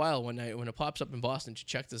worth our while when it pops up in Boston to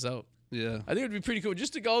check this out. Yeah. I think it would be pretty cool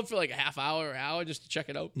just to go for like a half hour or hour just to check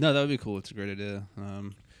it out. No, that would be cool. It's a great idea.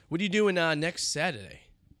 What are you doing next Saturday?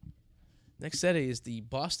 Next Saturday is the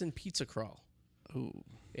Boston Pizza Crawl. Ooh.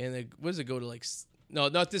 And what does it go to like? No,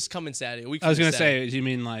 not this coming Saturday. A week. I was going going to to say, do you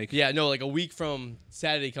mean like... Yeah, no, like a week from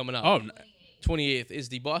Saturday coming up. Oh, 28th is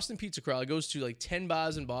the Boston Pizza Crawl. It goes to like 10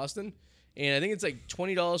 bars in Boston. And I think it's like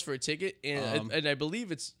 $20 for a ticket. And I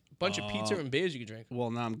believe it's a bunch of pizza and beers you can drink.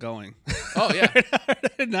 well, now I'm going. Oh, yeah.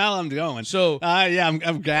 Now I'm going. So, yeah,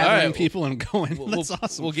 I'm gathering right, people and going. That's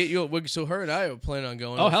awesome. We'll get you. So her and I are planning on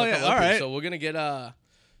going. Oh, hell yeah. All right. So we're going to get...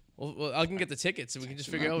 Well, I can get the tickets and we can just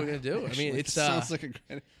figure out what we're gonna do. I mean, it sounds like a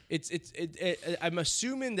great. I'm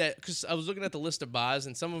assuming that because I was looking at the list of bars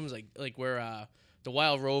and some of them's like where the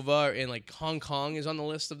Wild Rover and like Hong Kong is on the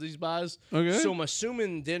list of these bars. Okay. So I'm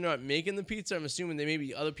assuming they're not making the pizza. I'm assuming that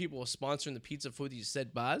maybe other people are sponsoring the pizza for these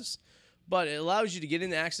said bars. But it allows you to get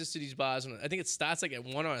into access to these bars. And I think it starts like at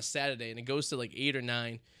 1 on a Saturday and it goes to like 8 or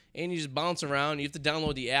 9. And you just bounce around. You have to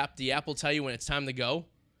download the app. The app will tell you when it's time to go.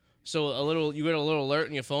 So you get a little alert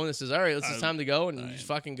on your phone that says, "All right, it's time to go," and you just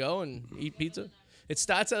fucking go and eat pizza. It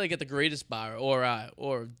starts at the Greatest Bar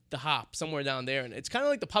or the Hop somewhere down there, and it's kind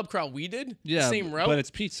of like the pub crawl we did. Yeah, same route, but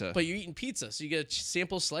it's pizza. But you're eating pizza, so you get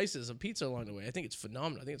sample slices of pizza along the way. I think it's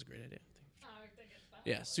phenomenal. I think it's a great idea.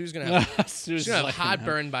 Yeah, Sue's gonna have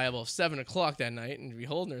heartburn by about 7 o'clock that night and be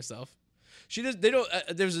holding herself. She does. They don't.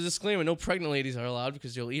 There's a disclaimer: no pregnant ladies are allowed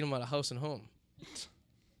because you'll eat them out of house and home.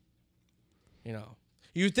 You know.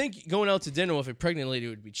 You'd think going out to dinner with a pregnant lady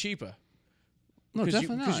would be cheaper. No,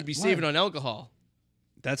 definitely not. Because you'd be saving on alcohol.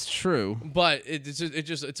 That's true. But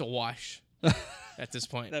it's a wash at this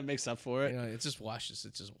point. That makes up for it. You know, it just washes.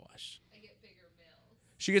 It's just wash. I get bigger meals.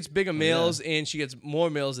 She gets bigger meals and she gets more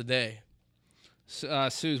meals a day.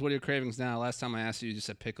 Suz, what are your cravings now? Last time I asked you, you just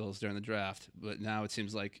said pickles during the draft, but now it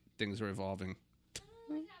seems like things are evolving. I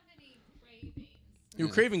don't really have any cravings. You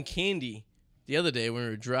were craving candy the other day when we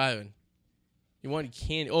were driving. You wanted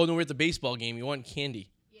candy. Oh, no, we're at the baseball game. You wanted candy.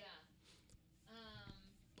 Yeah.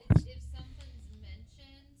 If something's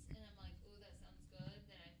mentioned and I'm like, ooh, that sounds good,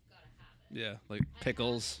 then I've got to have it. Yeah, like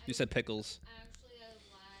pickles. You said pickles. Actually, I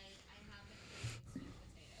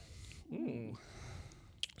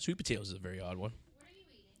Sweet potatoes is a very odd one. What are you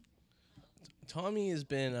eating? Tommy has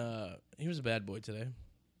been, he was a bad boy today.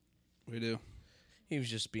 We do. He was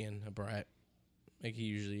just being a brat. Like he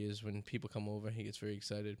usually is when people come over. He gets very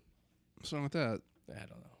excited. What's wrong with that? I don't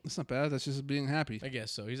know. That's not bad. That's just being happy. I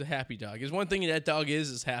guess so. He's a happy dog. There's one thing that dog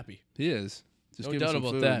is happy. He is. Just No give him doubt some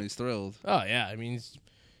about food that. and he's thrilled. Oh, yeah. I mean,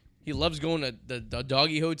 he loves going to the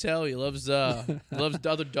doggy hotel. He loves loves the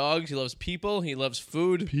other dogs. He loves people. He loves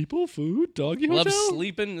food. People, food, doggy He loves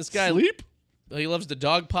sleeping. This guy, Sleep? he loves the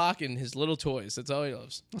dog park and his little toys. That's all he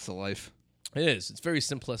loves. That's a life. It is. It's very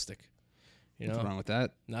simplistic. You What's know? wrong with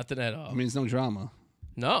that? Nothing at all. I mean, it's no drama.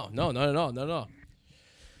 No, not at all.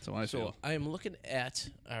 That's how I So feel. I am looking at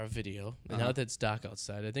our video, and now that it's dark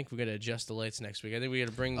outside, I think we got to adjust the lights next week. I think we got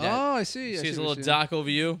to bring that. Oh, I see. See, it's a little dark over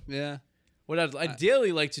you. Yeah. What I'd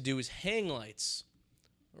ideally like to do is hang lights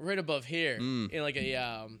right above here in like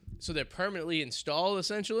a so they're permanently installed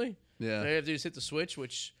essentially. Yeah. All I have to do is hit the switch,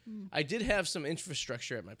 which I did have some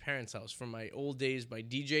infrastructure at my parents' house from my old days, my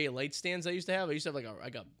DJ light stands I used to have. I used to have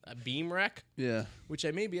like a beam rack, Yeah. which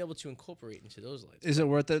I may be able to incorporate into those lights. Is it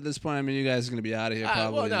worth it at this point? I mean, you guys are going to be out of here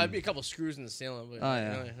probably. Well, no, it'd be a couple screws in the ceiling, but Oh,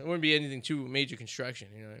 yeah. you know, it wouldn't be anything too major construction.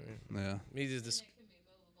 You know what I mean? Yeah. Maybe just this. It can be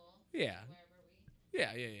movable. Yeah.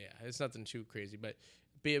 Wherever we. Yeah. It's nothing too crazy, but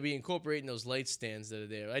be incorporating those light stands that are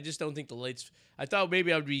there. I just don't think the lights. I thought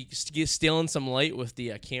maybe I would be stealing some light with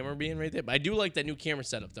the camera being right there, but I do like that new camera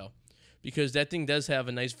setup though, because that thing does have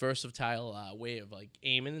a nice versatile way of like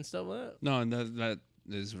aiming and stuff like that. No, and that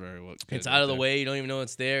is very good. It's out of the way. You don't even know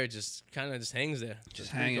it's there. It just kind of just hangs there. Just It's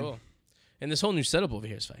pretty hanging. Cool. And this whole new setup over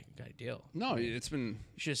here is fucking ideal. No, it's been.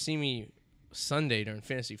 You should have seen me Sunday during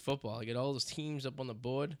fantasy football. I get all those teams up on the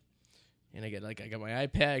board. And I got my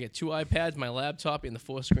iPad, I got 2 iPads, my laptop, and the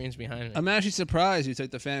 4 screens behind me. I'm actually surprised you took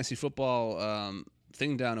the fantasy football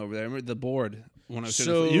thing down over there. I remember the board when I was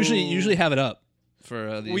usually have it up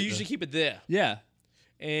for we usually keep it there. Yeah.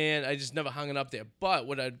 And I just never hung it up there. But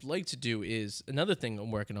what I'd like to do is another thing I'm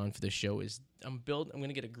working on for this show is I'm going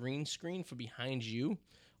to get a green screen for behind you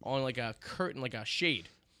on like a curtain, like a shade.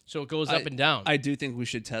 So it goes up and down. I do think we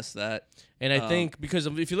should test that. And I think because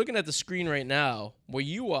if you're looking at the screen right now, where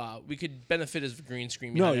you are, we could benefit as a green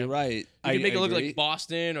screen. No, behind you're it. right. You could make it look agree. like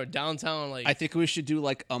Boston or downtown. Like I think we should do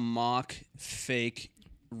like a mock fake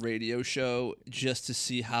radio show just to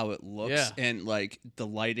see how it looks and like the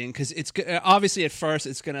lighting, because it's obviously at first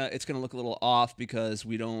it's gonna look a little off because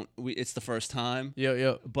it's the first time.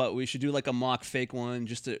 Yeah. But we should do like a mock fake one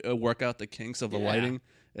just to work out the kinks of the lighting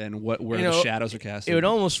and where the shadows are casting. It would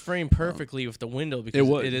almost frame perfectly with the window because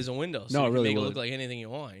it is a window. So No, it you really can make would. it look like anything you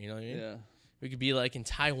want. You know what I mean? Yeah. We could be like in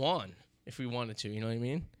Taiwan if we wanted to. You know what I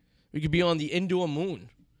mean? We could be on the indoor moon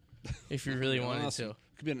if we really wanted Awesome. to.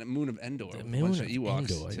 Could be on the moon of Endor. The with a moon bunch of of Ewoks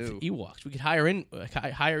Endor. too. Ewoks. We could hire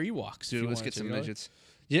Ewoks. Dude, let's get some midgets.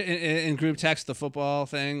 Yeah, in group text, the football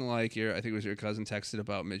thing, like I think it was your cousin texted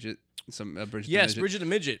about midget. Some Bridget. Yes, the midget. Bridget the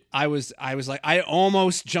midget. I was like, I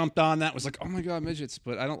almost jumped on that. Was like, oh my god, midgets,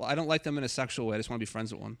 but I don't like them in a sexual way. I just want to be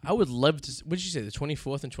friends with one. I would love to. What did you say? The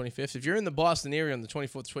 24th and 25th. If you're in the Boston area on the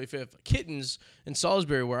 24th, 25th, Kittens in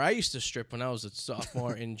Salisbury, where I used to strip when I was a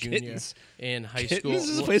sophomore and junior Kittens? in high Kittens? school. This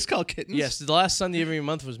is a place called Kittens. Yes, the last Sunday of every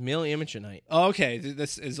month was male amateur night. Oh, okay,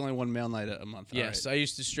 this is only one male night a month. Yes, All right. I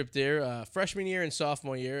used to strip there freshman year and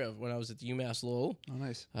sophomore year of when I was at the UMass Lowell. Oh,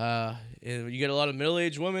 nice. You get a lot of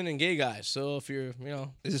middle-aged women and gay guys. So if you're,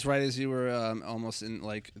 Is this right as you were almost in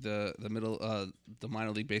like the middle the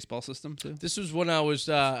minor league baseball system too? this was when I was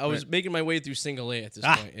making my way through single A at this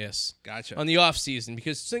point. Yes, Gotcha. on the off season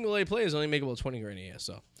because single A players only make about $20,000 a year.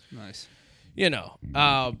 So Nice.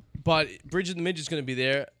 But Bridget the midget's going to be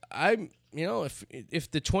there.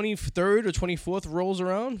 If the 23rd or 24th rolls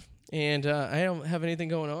around and I don't have anything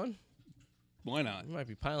going on, Why not? I might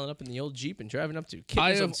be piling up in the old Jeep and driving up to I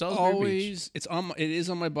Kittens on have Salisbury always Beach. it is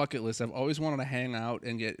on my bucket list. I've always wanted to hang out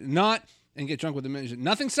and get drunk with the midget.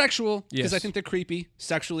 Nothing sexual because Yes. I think they're creepy.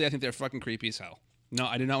 Sexually, I think they're fucking creepy as hell. No,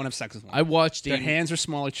 I do not want to have sex with one. I watched Their hands are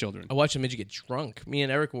small like children. I watched a midget get drunk. Me and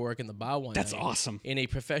Eric were working the bar one That's night. awesome. And a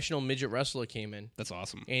professional midget wrestler came in. That's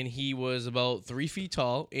awesome. And he was about 3 feet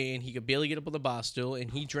tall, and he could barely get up on the bar stool, and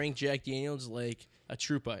he drank Jack Daniels like a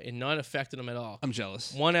trooper and not affected him at all. I'm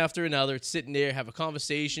jealous. One after another, sitting there, have a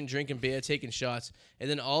conversation, drinking beer, taking shots, and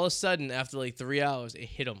then all of a sudden, after like 3 hours, it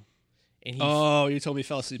hit him. And You told me he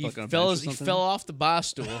fell asleep he like on a fell bench or he something? fell off the bar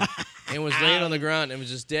stool and was laying on the ground and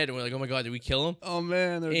was just dead. And we're like, oh my God, did we kill him? Oh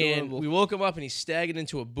man, they're And adorable. we woke him up and he staggered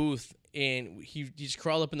into a booth and he just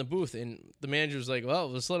crawled up in the booth. And the manager was like,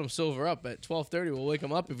 well, let's let him sober up. At 12:30, we'll wake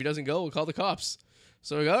him up. If he doesn't go, we'll call the cops.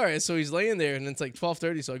 So we go, all right. So he's laying there and it's like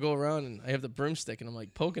 12:30. So I go around and I have the broomstick and I'm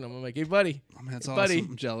like poking him. I'm like, hey, buddy. Oh man, that's Hey, awesome. buddy.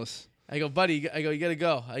 I'm jealous. I go, buddy. I go, you gotta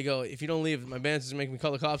go. I go, if you don't leave, my manager's making me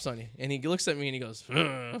call the cops on you. And he looks at me and he goes,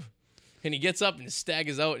 ugh. And he gets up and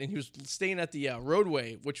staggers out. And he was staying at the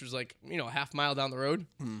roadway, which was like a half mile down the road.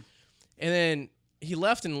 And then he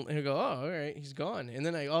left and I go, oh, all right, he's gone. And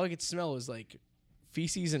then all I could smell was like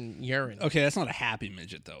feces and urine. Okay, that's not a happy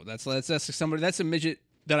midget though. That's somebody. That's a midget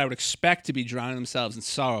that I would expect to be drowning themselves in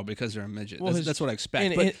sorrow because they're a midget. Well, that's what I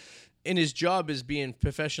expect. And his job is being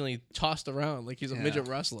professionally tossed around like he's a midget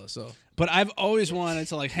wrestler. So, but I've always wanted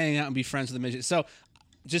to like hang out and be friends with a midget. So,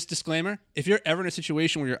 just disclaimer: if you're ever in a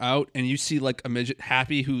situation where you're out and you see like a midget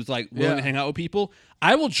happy who's like willing to hang out with people,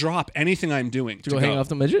 I will drop anything I'm doing to go hang out with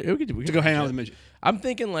the midget. We could go hang out with a midget. I'm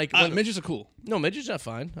thinking like midgets are cool. No, midgets are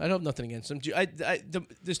fine. I don't have nothing against them.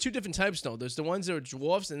 There's two different types though. There's the ones that are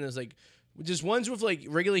dwarfs, and there's ones with like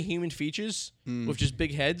regular human features with just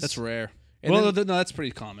big heads. That's rare. And no, that's pretty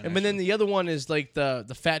common. But then the other one is like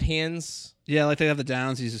the fat hands. Yeah, like they have the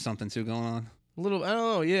Downsies or something too going on. A little, I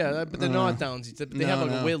don't know, yeah, but they're not Downsies. They have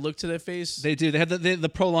like a weird look to their face. They do. They have the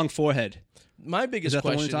prolonged forehead. My biggest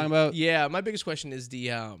question. Is that the one you're talking about? Yeah, my biggest question is the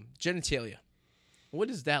genitalia. What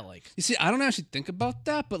is that like? You see, I don't actually think about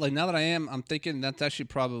that, but like now that I'm thinking that's actually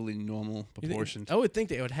probably normal proportioned. I would think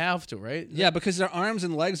they would have to, right? Yeah, because their arms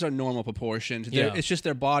and legs are normal proportioned. Yeah. It's just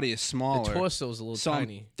their body is smaller. The torso is a little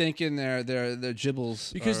tiny. I'm thinking their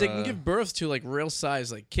gibbles because they can give birth to like real size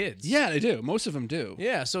like kids. Yeah, they do. Most of them do.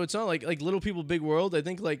 Yeah, so it's not like Little People Big World. I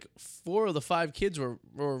think like 4 of the 5 kids were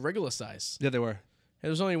regular size. Yeah, they were. There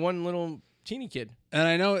was only one little teeny kid. And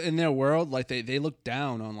I know in their world, like they look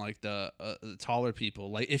down on like the taller people.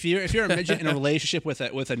 Like if you're a midget in a relationship with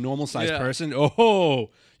a normal sized person,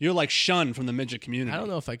 you're like shunned from the midget community. I don't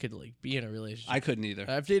know if I could like be in a relationship. I couldn't either.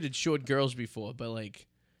 I've dated short girls before, but like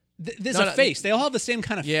there's a face. They all have the same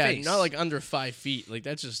kind of face. Yeah, not like under 5 feet. Like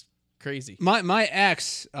that's just crazy. My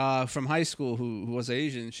ex from high school who was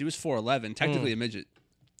Asian, she was 4'11", technically a midget.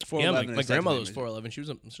 4'11", yeah, my grandmother was 4'11". She was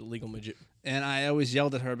a legal midget. And I always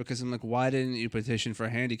yelled at her because I'm like, why didn't you petition for a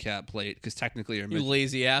handicap plate? Because technically you're a midget. You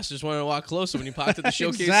lazy ass just wanted to walk closer when you parked at the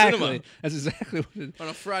Showcase exactly. Cinema. That's exactly what it is. On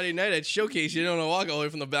a Friday night at Showcase, you don't want to walk all the way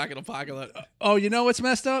from the back of the parking lot. Oh, you know what's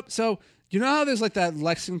messed up? So you know how there's like that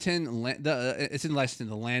Lexington, it's in Lexington,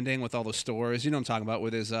 the landing with all those stores. You know what I'm talking about? Where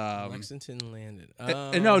there's Lexington Landing.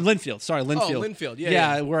 No, Linfield. Sorry, Linfield. Oh, Linfield.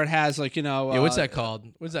 Yeah, where it has like yeah, what's that called?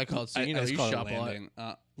 What's that called? So you know, you shop a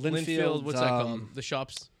lot. Linfield. What's that called? The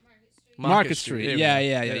shops. Market Street. Yeah.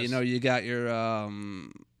 Yes. You know, you got your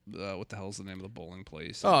what the hell's the name of the bowling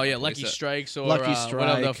place? Oh yeah, Lucky Strikes or Lucky Strike.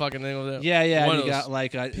 Whatever the fucking name of that. Yeah. You got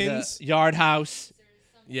like a Pins? Yard House.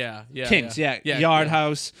 Yeah. Kings. Yard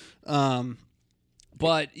House.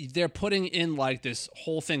 But they're putting in like this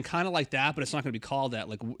whole thing, kind of like that, but it's not going to be called that.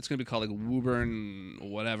 Like it's going to be called like Woburn or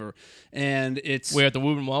whatever. And it's where at the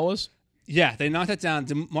Woburn Mall was. Yeah, they knocked that down.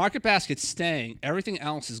 The Market Basket's staying. Everything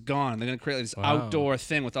else is gone. They're going to create like this outdoor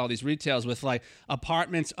thing with all these retails with like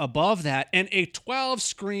apartments above that and a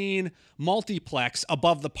 12-screen multiplex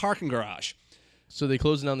above the parking garage. So they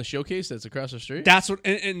closing down the Showcase that's across the street? That's what,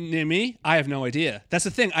 and near me, I have no idea. That's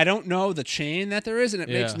the thing. I don't know the chain that there is, and it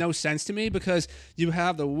makes no sense to me because you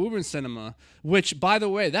have the Woburn Cinema, which, by the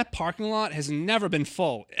way, that parking lot has never been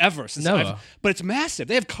full, ever. But it's massive.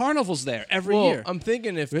 They have carnivals there every year. I'm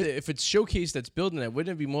thinking if it's Showcase that's building that,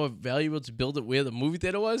 wouldn't it be more valuable to build it where the movie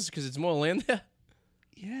theater was because it's more land there?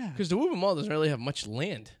 Yeah. Because the Woburn Mall doesn't really have much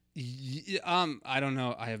land. I don't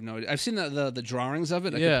know. I have no idea. I've seen the drawings of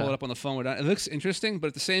it. I can pull it up on the phone. It looks interesting, but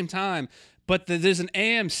at the same time, there's an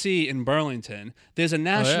AMC in Burlington. There's a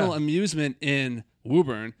National Amusement in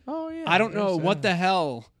Woburn. Oh yeah. I don't know what the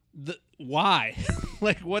hell. Why?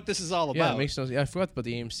 Like what this is all about. Yeah, it makes no sense. I forgot about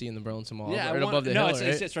the AMC in the Burlington Mall. Yeah, right above the hill,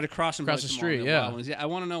 it's right across from the street. Yeah. I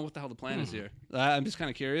want to know what the hell the plan is here. I'm just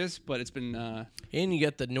kind of curious, but it's been. And you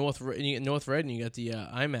get the North Red, and you get the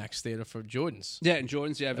IMAX theater for Jordans. Yeah, and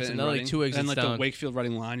Jordans. Yeah, that's another like 2 exits and like down. the Wakefield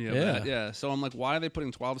Reading line. Yeah. So I'm like, why are they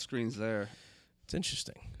putting 12 screens there? It's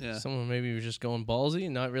interesting. Yeah. Someone maybe was just going ballsy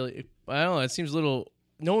and not really. I don't know. It seems a little.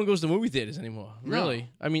 No one goes to movie theaters anymore, really. No.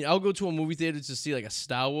 I mean, I'll go to a movie theater to see like a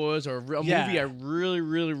Star Wars or a movie I really,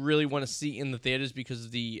 really, really want to see in the theaters because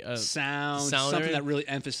of the sound something that really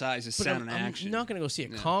emphasizes sound and action. I'm not going to go see a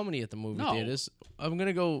comedy at the movie theaters. I'm going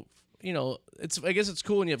to go, I guess it's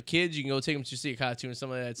cool when you have kids. You can go take them to see a cartoon or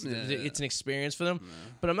something like that. It's an experience for them. Yeah.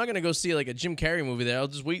 But I'm not going to go see like a Jim Carrey movie there. I'll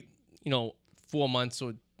just wait, 4 months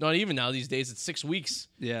or not even now these days. It's 6 weeks.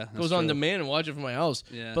 Yeah. Goes on demand and watch it from my house.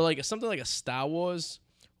 Yeah. But like something like a Star Wars.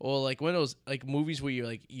 Or like one of those like movies where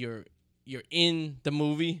you're in the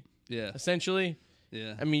movie, essentially.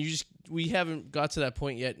 Yeah. I mean, we haven't got to that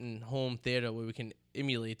point yet in home theater where we can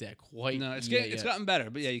emulate that quite. No, it's gotten better,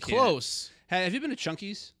 but yeah, you can. Close. Have you been to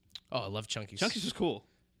Chunky's? Oh, I love Chunky's. Chunky's was cool.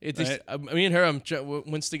 Right? Me and her,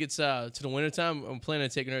 once it gets to the wintertime, I'm planning on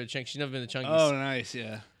taking her to Chunky's. She's never been to Chunky's. Oh, nice,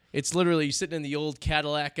 yeah. It's literally you sitting in the old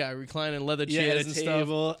Cadillac reclining leather chairs and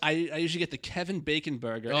table. stuff. I usually get the Kevin Bacon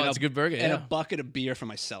burger. Oh, it's a good burger, And yeah. a bucket of beer for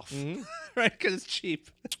myself. Mm-hmm. Right, because it's cheap.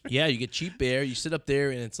 Yeah, you get cheap beer. You sit up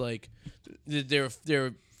there, and it's like they're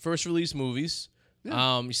first release movies.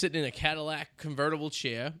 Yeah. You're sitting in a Cadillac convertible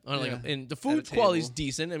chair on and the food quality's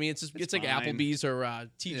decent. I mean, it's like fine. Applebee's or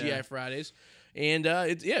TGI Fridays, and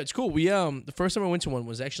it's cool. We the first time I went to one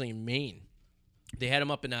was actually in Maine. They had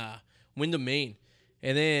them up in Windham, Maine,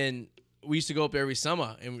 and then we used to go up every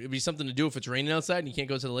summer, and it'd be something to do if it's raining outside and you can't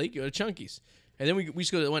go to the lake. You go to Chunky's. And then we used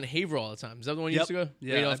to go to the one in Haverhill all the time. Is that the one you used to go?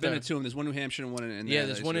 Yeah, right I've been to two of them. There's one in New Hampshire and one in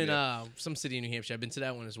there's one in some city in New Hampshire. I've been to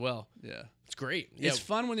that one as well. Yeah. It's great. Yeah. It's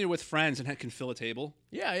fun when you're with friends and can fill a table.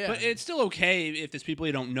 Yeah. But it's still okay if there's people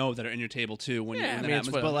you don't know that are in your table too when that happens.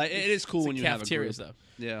 But like, it is cool when you have a group. Stuff.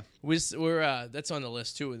 Yeah. We're that's on the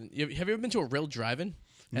list too. Have you ever been to a real drive-in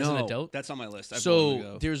as an adult? That's on my list.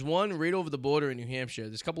 So there's one right over the border in New Hampshire.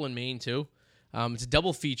 There's a couple in Maine too. It's a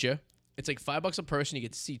double feature. It's like $5 a person. You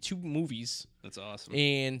get to see 2 movies. That's awesome.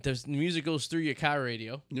 And the music goes through your car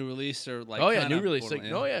radio. New release or like? New release.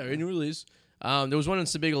 New release. There was one in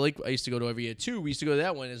Sebago Lake I used to go to every year too. We used to go to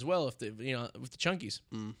that one as well with the Chunkies.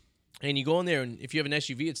 Mm. And you go in there, and if you have an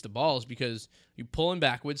SUV, it's the balls because you pull in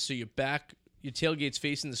backwards, so your tailgate's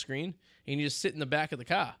facing the screen, and you just sit in the back of the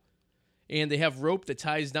car. And they have rope that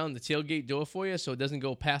ties down the tailgate door for you, so it doesn't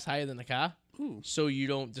go past higher than the car, so you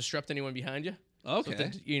don't disrupt anyone behind you.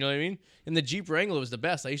 Okay. You know what I mean? And the Jeep Wrangler was the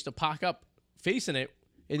best. I used to park up facing it,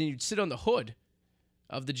 and then you'd sit on the hood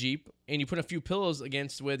of the Jeep, and you put a few pillows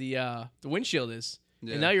against where the windshield is.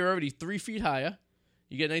 Yeah. And now you're already 3 feet higher.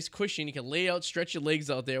 You get a nice cushion. You can lay out, stretch your legs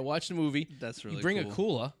out there, watch the movie. That's really cool. You bring a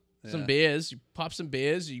cooler, some beers. You pop some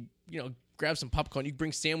beers. You grab some popcorn. You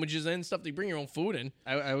bring sandwiches in, stuff. You bring your own food in.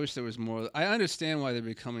 I wish there was more. I understand why they're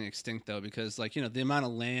becoming extinct, though, because, the amount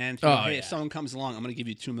of land. If someone comes along, I'm going to give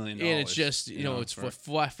you $2 million. And it's just, it's for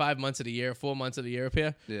 5 months of the year, 4 months of the year up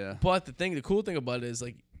here. Yeah. But the cool thing about it is,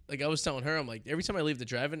 like I was telling her, I'm like, every time I leave the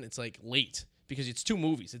drive-in, it's, like, late. Because it's 2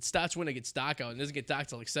 movies. It starts when it gets dark out and doesn't get dark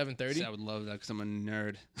till like 7:30. I would love that because I'm a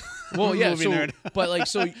nerd. Well, yeah. Nerd.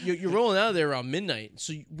 But you're rolling out of there around midnight.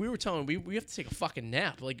 So we were telling we have to take a fucking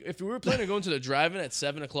nap. Like if we were planning on going to the drive-in at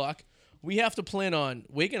 7:00, we have to plan on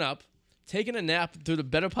waking up, taking a nap through the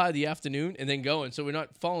better part of the afternoon, and then going. So we're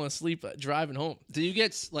not falling asleep driving home. Do you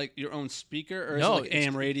get like your own speaker or no, is it like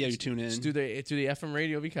AM radio? You tune in. It's through the FM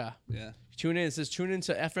radio of your car. Yeah. You tune in. It says tune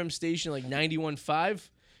into FM station like 91.5.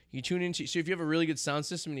 You tune into, so if you have a really good sound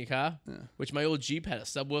system in your car, which my old Jeep had a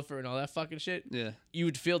subwoofer and all that fucking shit, you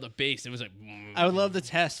would feel the bass. It was like, I would love the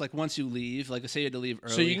test, like once you leave, like say you had to leave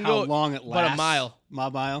early, so you can how go long it lasts. About a mile.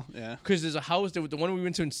 Mile, yeah. Because there's a house, the one we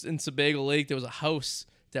went to in Sebago Lake, there was a house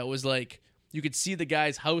that was like, you could see the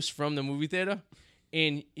guy's house from the movie theater.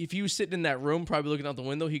 And if he was sitting in that room, probably looking out the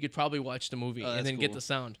window, he could probably watch the movie and then get the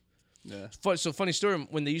sound. Yeah. So funny story,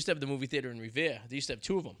 when they used to have the movie theater in Revere, they used to have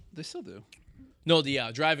 2 of them. They still do. No, the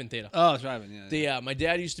drive-in theater. Oh, drive-in, yeah. My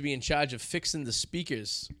dad used to be in charge of fixing the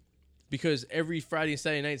speakers because every Friday and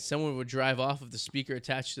Saturday night, someone would drive off of the speaker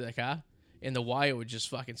attached to the car, and the wire would just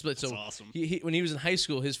fucking split. That's so awesome. When he was in high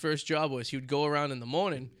school, his first job was he would go around in the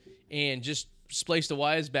morning and just splice the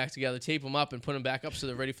wires back together, tape them up, and put them back up so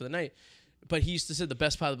they're ready for the night. But he used to say the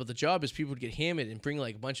best part about the job is people would get hammered and bring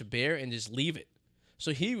like a bunch of beer and just leave it.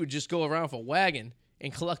 So he would just go around with a wagon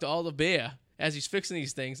and collect all the beer as he's fixing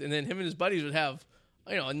these things, and then him and his buddies would have,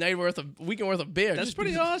 a weekend worth of beer. That's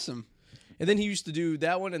pretty awesome. And then he used to do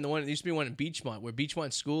that one, and there used to be one in Beachmont, where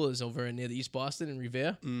Beachmont School is over near the East Boston in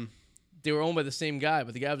Revere. Mm. They were owned by the same guy,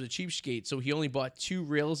 but the guy was a cheapskate, so he only bought 2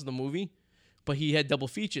 reels of the movie, but he had double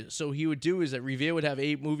features. So he would do is that Revere would have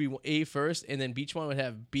movie A first, and then Beachmont would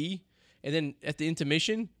have B. And then at the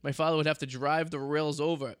intermission, my father would have to drive the rails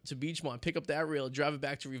over to Beachmont, pick up that rail, drive it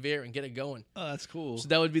back to Revere, and get it going. Oh, that's cool. So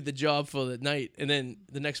that would be the job for the night. And then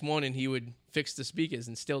the next morning, he would fix the speakers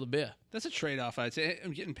and steal the beer. That's a trade-off, I'd say.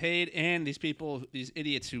 I'm getting paid, and these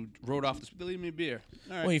idiots who wrote off they leave me beer.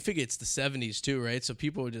 All right. Well, you figure it's the 70s, too, right? So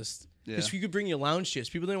people would just... Because you could bring your lounge chairs.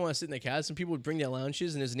 People didn't want to sit in their cars. Some people would bring their lounge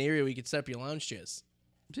chairs, and there's an area where you could set up your lounge chairs.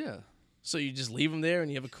 Yeah. So you just leave them there,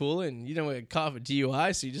 and you have a cooler, and you don't want to call for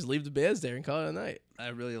DUI, so you just leave the beers there and call it a night. I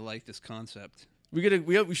really like this concept. We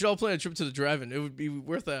should all plan a trip to the drive-in. It would be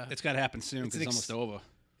worth a... It's got to happen soon because it's almost over.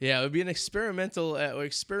 Yeah, it would be an experimental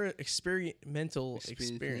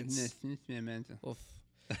experience.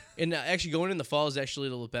 And actually going in the fall is actually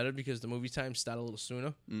a little better because the movie times start a little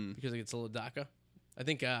sooner because it gets a little darker. I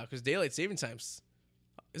think because daylight saving times,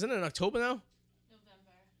 isn't it in October now?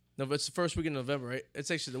 No, but it's the first week in November, right?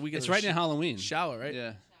 It's actually the weekend. It's right near Halloween. Shower, right?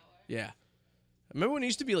 Yeah. Shower. Yeah. Remember when it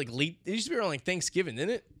used to be like late? It used to be around like Thanksgiving,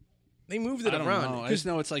 didn't it? They moved it I don't around. know. I just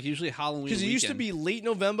know it's like usually Halloween. Because it used to be late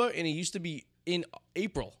November and it used to be in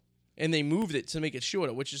April, and they moved it to make it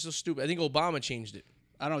shorter, which is so stupid. I think Obama changed it,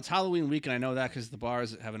 I don't know. It's Halloween weekend. I know that because the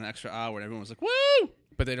bars have an extra hour, and everyone was like, "Woo!"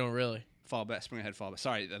 but they don't really. Fall back. Spring ahead. Fall back.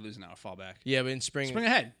 Sorry, I lose an hour. Fall back. Yeah, but in spring, Spring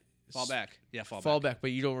ahead. Fall back. Yeah, fall back.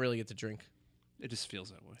 but you don't really get to drink. It just feels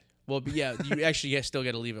that way. Well, but yeah, you actually still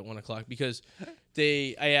got to leave at 1 o'clock because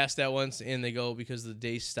I asked that once, and they go because the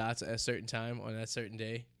day starts at a certain time on that certain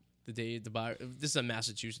day. The bar. This is a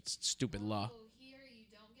Massachusetts stupid law. Oh, here you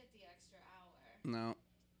don't get the extra hour. No.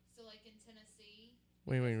 So like in Tennessee,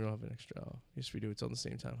 Wait, we don't have an extra hour. Yes, we do. It's on the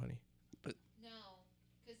same time, honey. no,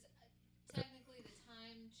 because technically the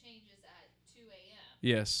time changes at 2 a.m.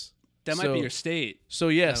 Yes. That might be your state. So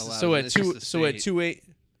yes. That allows So it. at It's just 2. the So at state. 2 a.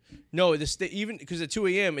 No, the state even because at 2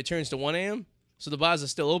 a.m. it turns to 1 a.m. So the bars are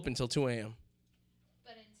still open till 2 a.m.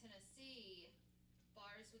 But in Tennessee,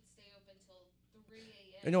 bars would stay open till 3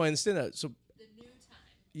 a.m. I know. I understand that. So The new time.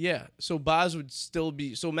 yeah. So bars would still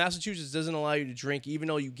be. So Massachusetts doesn't allow you to drink even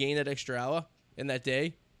though you gain that extra hour in that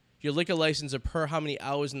day. Your liquor license are per how many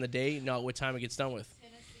hours in the day, not what time it gets done with.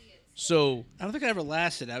 Tennessee, it's So I don't think I ever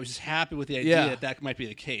lasted. I was just happy with the idea Yeah. that might be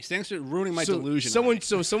the case. Thanks for ruining my so delusion.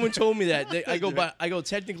 someone told me that I go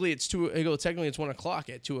technically it's 2. I go technically it's 1 o'clock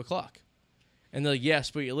at 2 o'clock, and they're like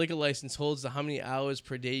yes, but your liquor license holds to how many hours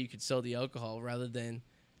per day you could sell the alcohol rather than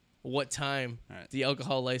what time Right. the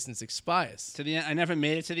alcohol license expires. To the end, I never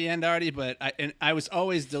made it to the end, Arty, but I was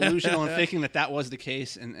always delusional in thinking that was the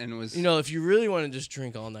case, and was You know, if you really want to just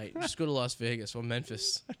drink all night, just go to Las Vegas or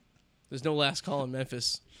Memphis. There's no last call in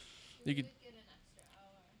Memphis. You could. would get an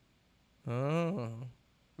extra hour.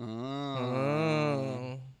 Oh. Oh.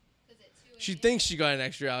 Oh. Because at 2 She a.m. thinks she got an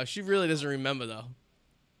extra hour. She really doesn't remember though.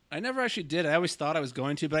 I never actually did. I always thought I was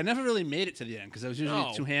going to, but I never really made it to the end because I was usually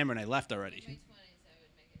No. too hammered and I left already. In my 20s, I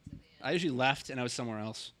would make it to the end. I usually left and I was somewhere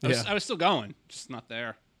else. Yeah. I was still going, just not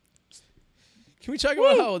there. Can we talk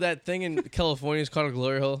about how that thing in California is called a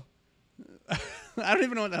glory hole? I don't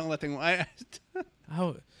even know what the hell that thing was.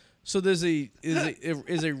 How? So there's a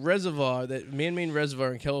reservoir, that man-made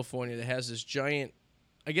reservoir in California that has this giant.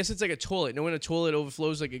 I guess it's like a toilet. You know when a toilet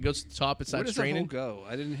overflows, like it goes to the top, it Where starts does the hole draining. go?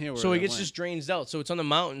 I didn't hear where So it that gets went. just drains out. So it's on the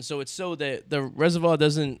mountain. So it's so that the reservoir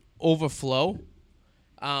doesn't overflow.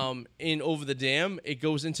 In over the dam, it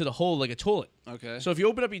goes into the hole like a toilet. Okay. So if you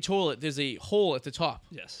open up your toilet, there's a hole at the top.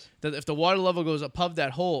 yes. That if the water level goes above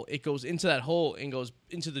that hole, it goes into that hole and goes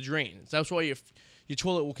into the drain. So that's why your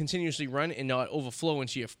toilet will continuously run and not overflow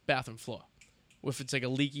into your bathroom floor, if it's like a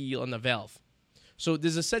leaky on the valve. So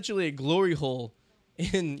there's essentially a glory hole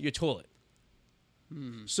in your toilet.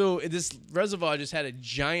 So this reservoir just had a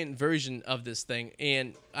giant version of this thing,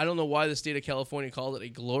 and I don't know why the state of California called it a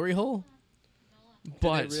glory hole.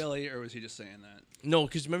 But Did they really, or was he just saying that? no,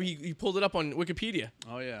 because remember he pulled it up on Wikipedia.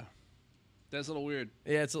 Oh yeah, that's a little weird.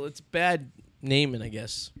 Yeah, it's bad naming, I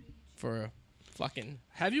guess, for a fucking.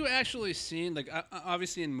 Have you actually seen, like,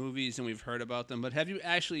 obviously in movies and we've heard about them, but have you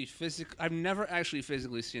actually I've never actually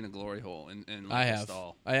physically seen a glory hole in like, I a have.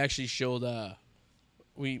 stall. I actually showed.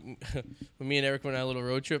 When me and Eric went on a little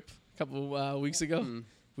road trip a couple weeks ago.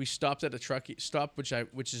 We stopped at a truck stop,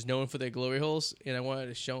 which is known for their glory holes, and I wanted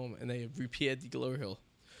to show them, and they repaired the glory hole.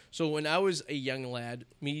 So when I was a young lad,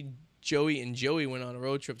 me, Joey, and Joey went on a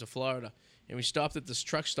road trip to Florida, and we stopped at this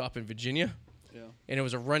truck stop in Virginia. Yeah. And it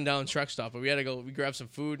was a rundown truck stop, but we had to go. We grabbed some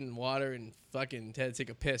food and water, and fucking had to take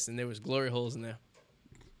a piss, and there was glory holes in there.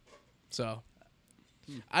 So,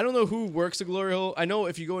 I don't know who works the glory hole. I know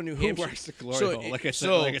if you go in New Who Hampshire, works the glory so hole? it- Like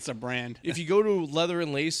so like it's a brand. if you go to Leather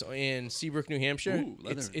and Lace in Seabrook, New Hampshire, Ooh,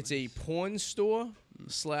 Leather and it's a porn store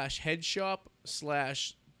 / head shop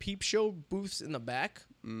 / peep show booths in the back.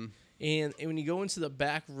 And when you go into the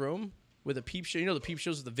back room with a peep show, you know the peep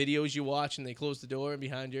shows are the videos you watch, and they close the door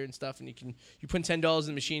behind you and stuff, and you put $10 in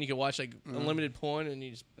the machine, you can watch like unlimited porn, and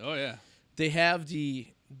you just Oh yeah. they have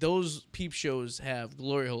those peep shows have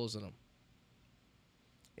glory holes in them.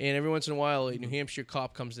 And every once in a while, a New Hampshire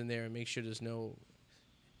cop comes in there and makes sure there's no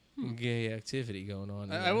gay activity going on.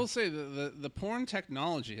 in I there. will say the porn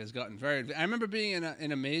technology has gotten very. I remember being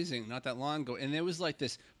in Amazing not that long ago, and there was like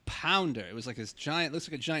this pounder. It was like this giant, looks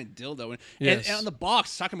like a giant dildo, and, Yes. and on the box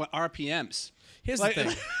it's talking about RPMs. Here's Like- the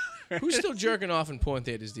thing: who's still jerking off in porn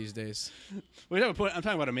theaters these days? I'm talking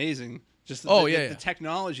about Amazing. Just Oh, the, yeah, the, yeah. the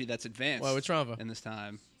technology that's advanced. Why, what's wrong with her? in this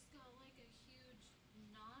time? She's got like a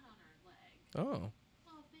huge knot on her leg. Oh,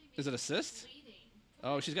 Oh, baby. Is it a cyst? Bleeding.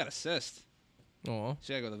 Oh, she's got a cyst. oh,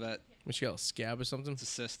 She gotta go to the vet. was she got a scab or something? It's a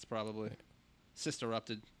cyst probably. Cyst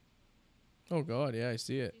erupted. Oh God, yeah, I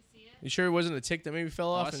see it. You see You sure it wasn't a tick that maybe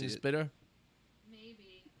fell I off and see just it. bit her?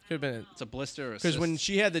 Maybe. Could have been. It's a blister or a Because when cyst?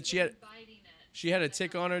 she had Biting it. she had a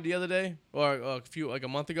tick on her the other day, or a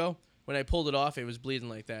month ago. When I pulled it off, it was bleeding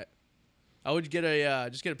like that. I would get a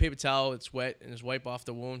just get a paper towel. It's wet and just wipe off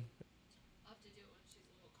the wound. I'll have to do it when she's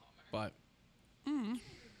a little calmer.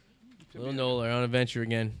 But little Nola on a venture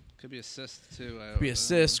again. Could be a cyst too. Could be a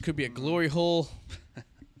cyst. Could be a glory hole.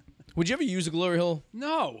 Would you ever use a glory hole?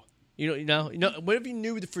 No. You know. What if you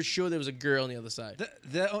knew for sure there was a girl on the other side?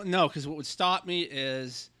 No, because what would stop me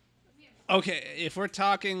is, okay, if we're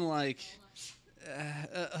talking like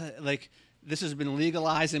this has been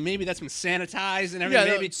legalized and maybe that's been sanitized and everything.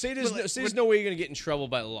 Yeah, maybe say there's no way you're gonna get in trouble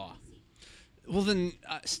by the law, well then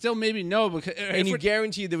still maybe no because and you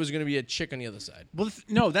guaranteed there was gonna be a chick on the other side. well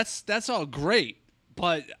no that's all great.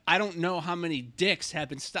 But I don't know how many dicks have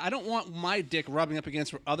been. I don't want my dick rubbing up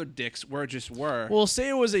against where other dicks were. Well, say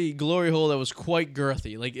it was a glory hole that was quite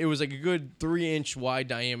girthy, like it was like a good 3-inch wide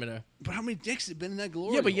diameter. But how many dicks have been in that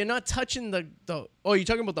glory? Yeah, but hole? you're not touching the. Oh, you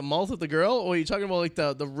talking about the mouth of the girl, or are you talking about like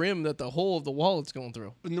the rim that the hole of the wall it's going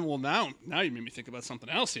through? Well, now you made me think about something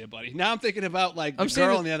else here, buddy. Now I'm thinking about like the I'm saying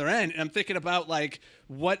girl that- on the other end, and I'm thinking about like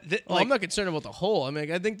what. I'm not concerned about the hole. I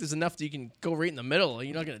mean, I think there's enough that you can go right in the middle.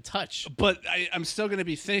 You're not gonna touch. But I'm still going to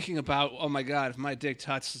be thinking about, oh my God, if my dick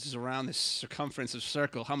touches around this circumference of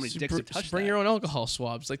circle, how many dicks have touched Bring that? your own alcohol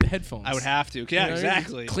swabs, like the headphones. I would have to. Yeah, You know what I mean?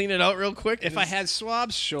 exactly. Clean it out real quick. If I had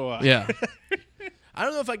swabs, sure. Yeah. I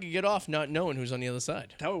don't know if I could get off not knowing who's on the other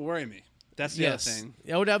side. That would worry me. That's the other thing.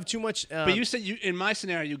 I would have too much. But you said in my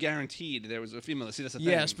scenario, you guaranteed there was a female. See, that's the thing.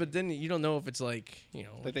 Yes, but then you don't know if it's like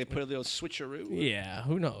Like they put a little switcheroo. Yeah,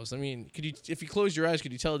 who knows? I mean, if you close your eyes,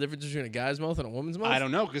 could you tell the difference between a guy's mouth and a woman's mouth? I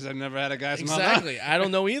don't know because I've never had a guy's mouth. Exactly. I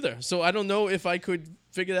don't know either. So I don't know if I could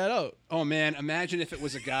figure that out. Oh man, imagine if it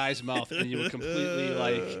was a guy's mouth and you were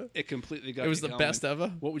completely it completely got. It was you the going. best ever.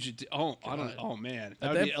 What would you do? Oh, I don't. God. Oh man,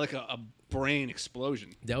 that would be like a brain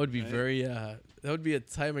explosion. That would be Right? very. That would be a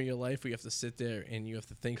time in your life where you have to sit there and you have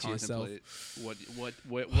to think to yourself,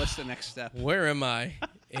 Contemplate what's the next step? where am I,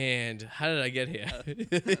 and how did I get here?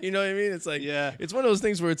 You know what I mean? It's like, Yeah. it's one of those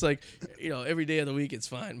things where it's like, every day of the week it's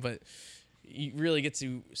fine, but you really get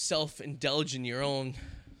to self-indulge in your own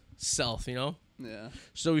self, Yeah.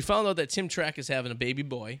 So we found out that Tim Track is having a baby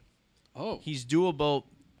boy. Oh, He's due about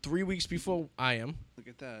 3 weeks before I am, look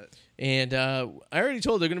at that. and I already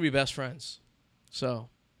told they're gonna be best friends, so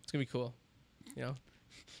it's gonna be cool, And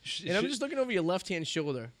I'm just looking over your left-hand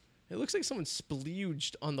shoulder. It looks like someone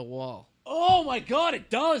splooged on the wall. Oh my God, it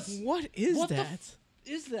does. What is What the that?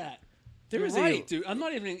 Is that? There You're is right, dude. I'm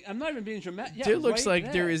not even being dramatic. Yeah, There looks right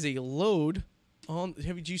like there there is a load on.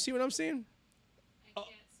 Do you see what I'm seeing? I can't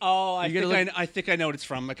see. Oh, I You think gotta I think I know what it's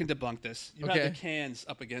from. I can debunk this. You Okay. have the cans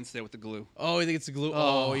up against there with the glue. Oh, I think it's the glue.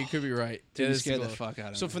 Oh. Oh, you could be right. Dude, It you is scared the glue. fuck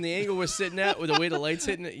out of So me. from the angle we're sitting at, with the way the light's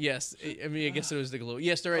hitting it, yes. I mean, I guess it was the glue.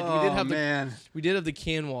 Yes, they're right. Oh we did have man. we did have the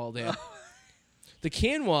can wall there. The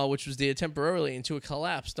can wall, which was there temporarily until it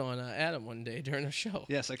collapsed on Adam one day during a show.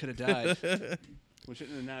 Yes, I could have died. We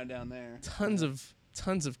shouldn't have now down there. Tons of Dude,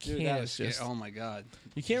 that was cans. scary. Just Oh my God.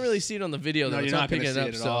 you can't really see it on the video though. No, It's you're not picking going to see up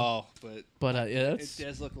it at so. all. But But yeah, it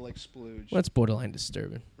does look like splooge that's borderline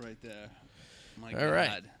disturbing. right there. My All God.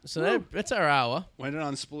 right, so that's our hour. Went it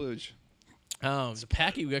on splooge. The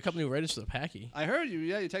Packy, we got a couple new writers for the Packy, I heard you.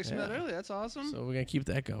 Yeah, you texted me that Yeah. earlier. That's awesome. so we're gonna keep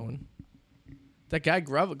that going. That guy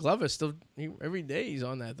Glover still every day he's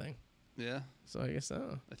on that thing. Yeah. So I guess I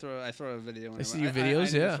throw a video. I see your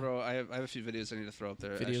videos, yeah. I have a few videos I need to throw up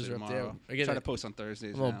there. Videos actually are up there. tomorrow. I get Try it. to post on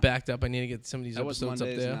Thursdays. I'm all now. backed up. I need to get some of these I was episodes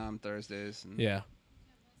Mondays, up there. now I'm Thursdays. And Yeah,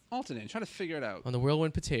 Alternating, trying to figure it out. on the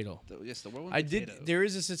Whirlwind Potato. Yes, the whirlwind I potato. did. There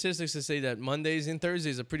is a statistics to say that Mondays and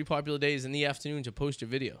Thursdays are pretty popular days in the afternoon to post your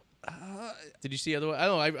video. Did you see other? I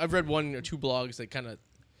don't know. I've read one or two blogs that kind of.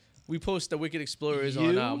 We post the Wicked Explorers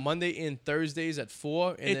on You- Monday and Thursdays at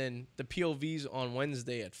 4, and then the POVs on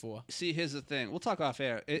Wednesday at 4. See, here's the thing. We'll talk off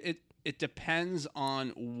air. It depends on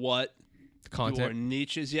what your Content.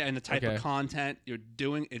 niche is, yeah, and the type Okay. of content you're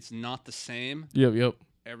doing. It's not the same Yep.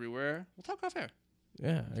 everywhere. We'll talk off air.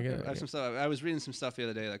 Yeah, I get I have it. some stuff. I was reading some stuff the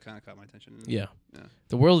other day that kind of caught my attention. Yeah. Yeah.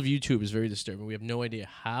 The world of YouTube is very disturbing. We have no idea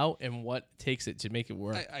how and what takes it to make it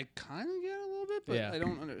work. I kind of get it a little bit, but Yeah. I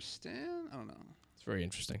don't understand. I don't know. It's very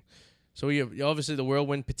interesting. So we have obviously the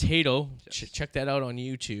Whirlwind Potato. Yes. Check that out on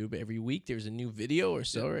YouTube every week. There's a new video or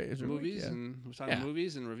so, right? Every week, Movies yeah. and we're talking Yeah.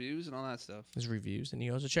 movies and reviews and all that stuff. There's reviews, and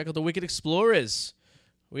you also check out the Wicked Explorers.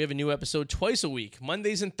 We have a new episode twice a week,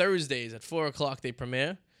 Mondays and Thursdays at 4:00 they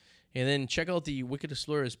premiere, and then check out the Wicked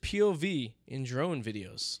Explorers POV in drone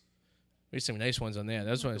videos. There's some nice ones on there.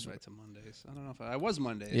 That's why. Go back to Mondays. I don't know if I was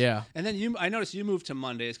Mondays. Yeah. And then I noticed you moved to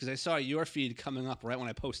Mondays because I saw your feed coming up right when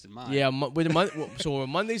I posted mine. Yeah, so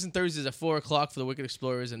Mondays and Thursdays at 4:00 for the Wicked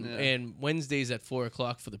Explorers, and Wednesdays at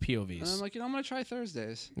 4:00 for the POVs. And I'm like, I'm gonna try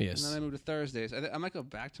Thursdays. Yes. And then I moved to Thursdays. I might go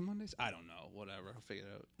back to Mondays. I don't know. Whatever. I'll figure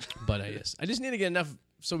it out. But I just need to get enough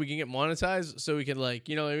so we can get monetized, so we can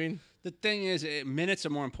you know what I mean? The thing is, minutes are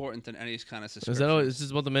more important than any kind of subscription. Is that all? It's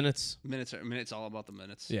just about the minutes. Minutes all about the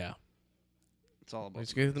minutes. Yeah. It's all about.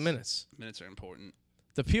 Let's get the minutes. Minutes are important.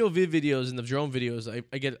 The POV videos and the drone videos,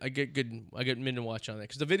 I get min to watch on that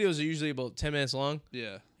because the videos are usually about 10 minutes long.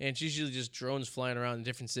 Yeah. And it's usually just drones flying around in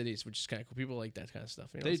different cities, which is kind of cool. People like that kind of stuff.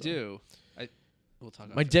 You know, they do. We'll talk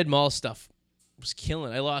about my Dead Mall stuff was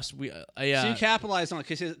killing. So you capitalized on it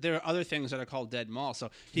because there are other things that are called Dead Mall. So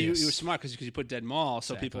you were smart because you put Dead Mall,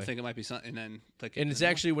 so people think it might be something, and then and it's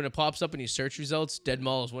actually when it pops up in your search results, Dead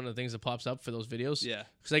Mall is one of the things that pops up for those videos. Yeah.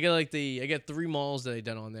 Because I get 3 malls that I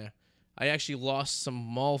done on there. I actually lost some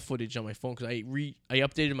mall footage on my phone because I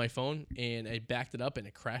updated my phone and I backed it up and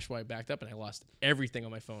it crashed while I backed up and I lost everything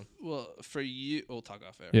on my phone. Well, for you, we'll talk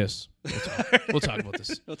off air. Yes. We'll talk about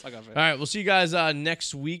this. We'll talk off air. All right. We'll see you guys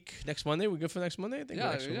next week. Next Monday. We good for next Monday? I think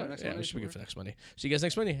Yeah, next yeah, Monday. next Yeah, Monday we should be should good for next Monday. See you guys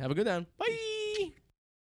next Monday. Have a good one. Bye.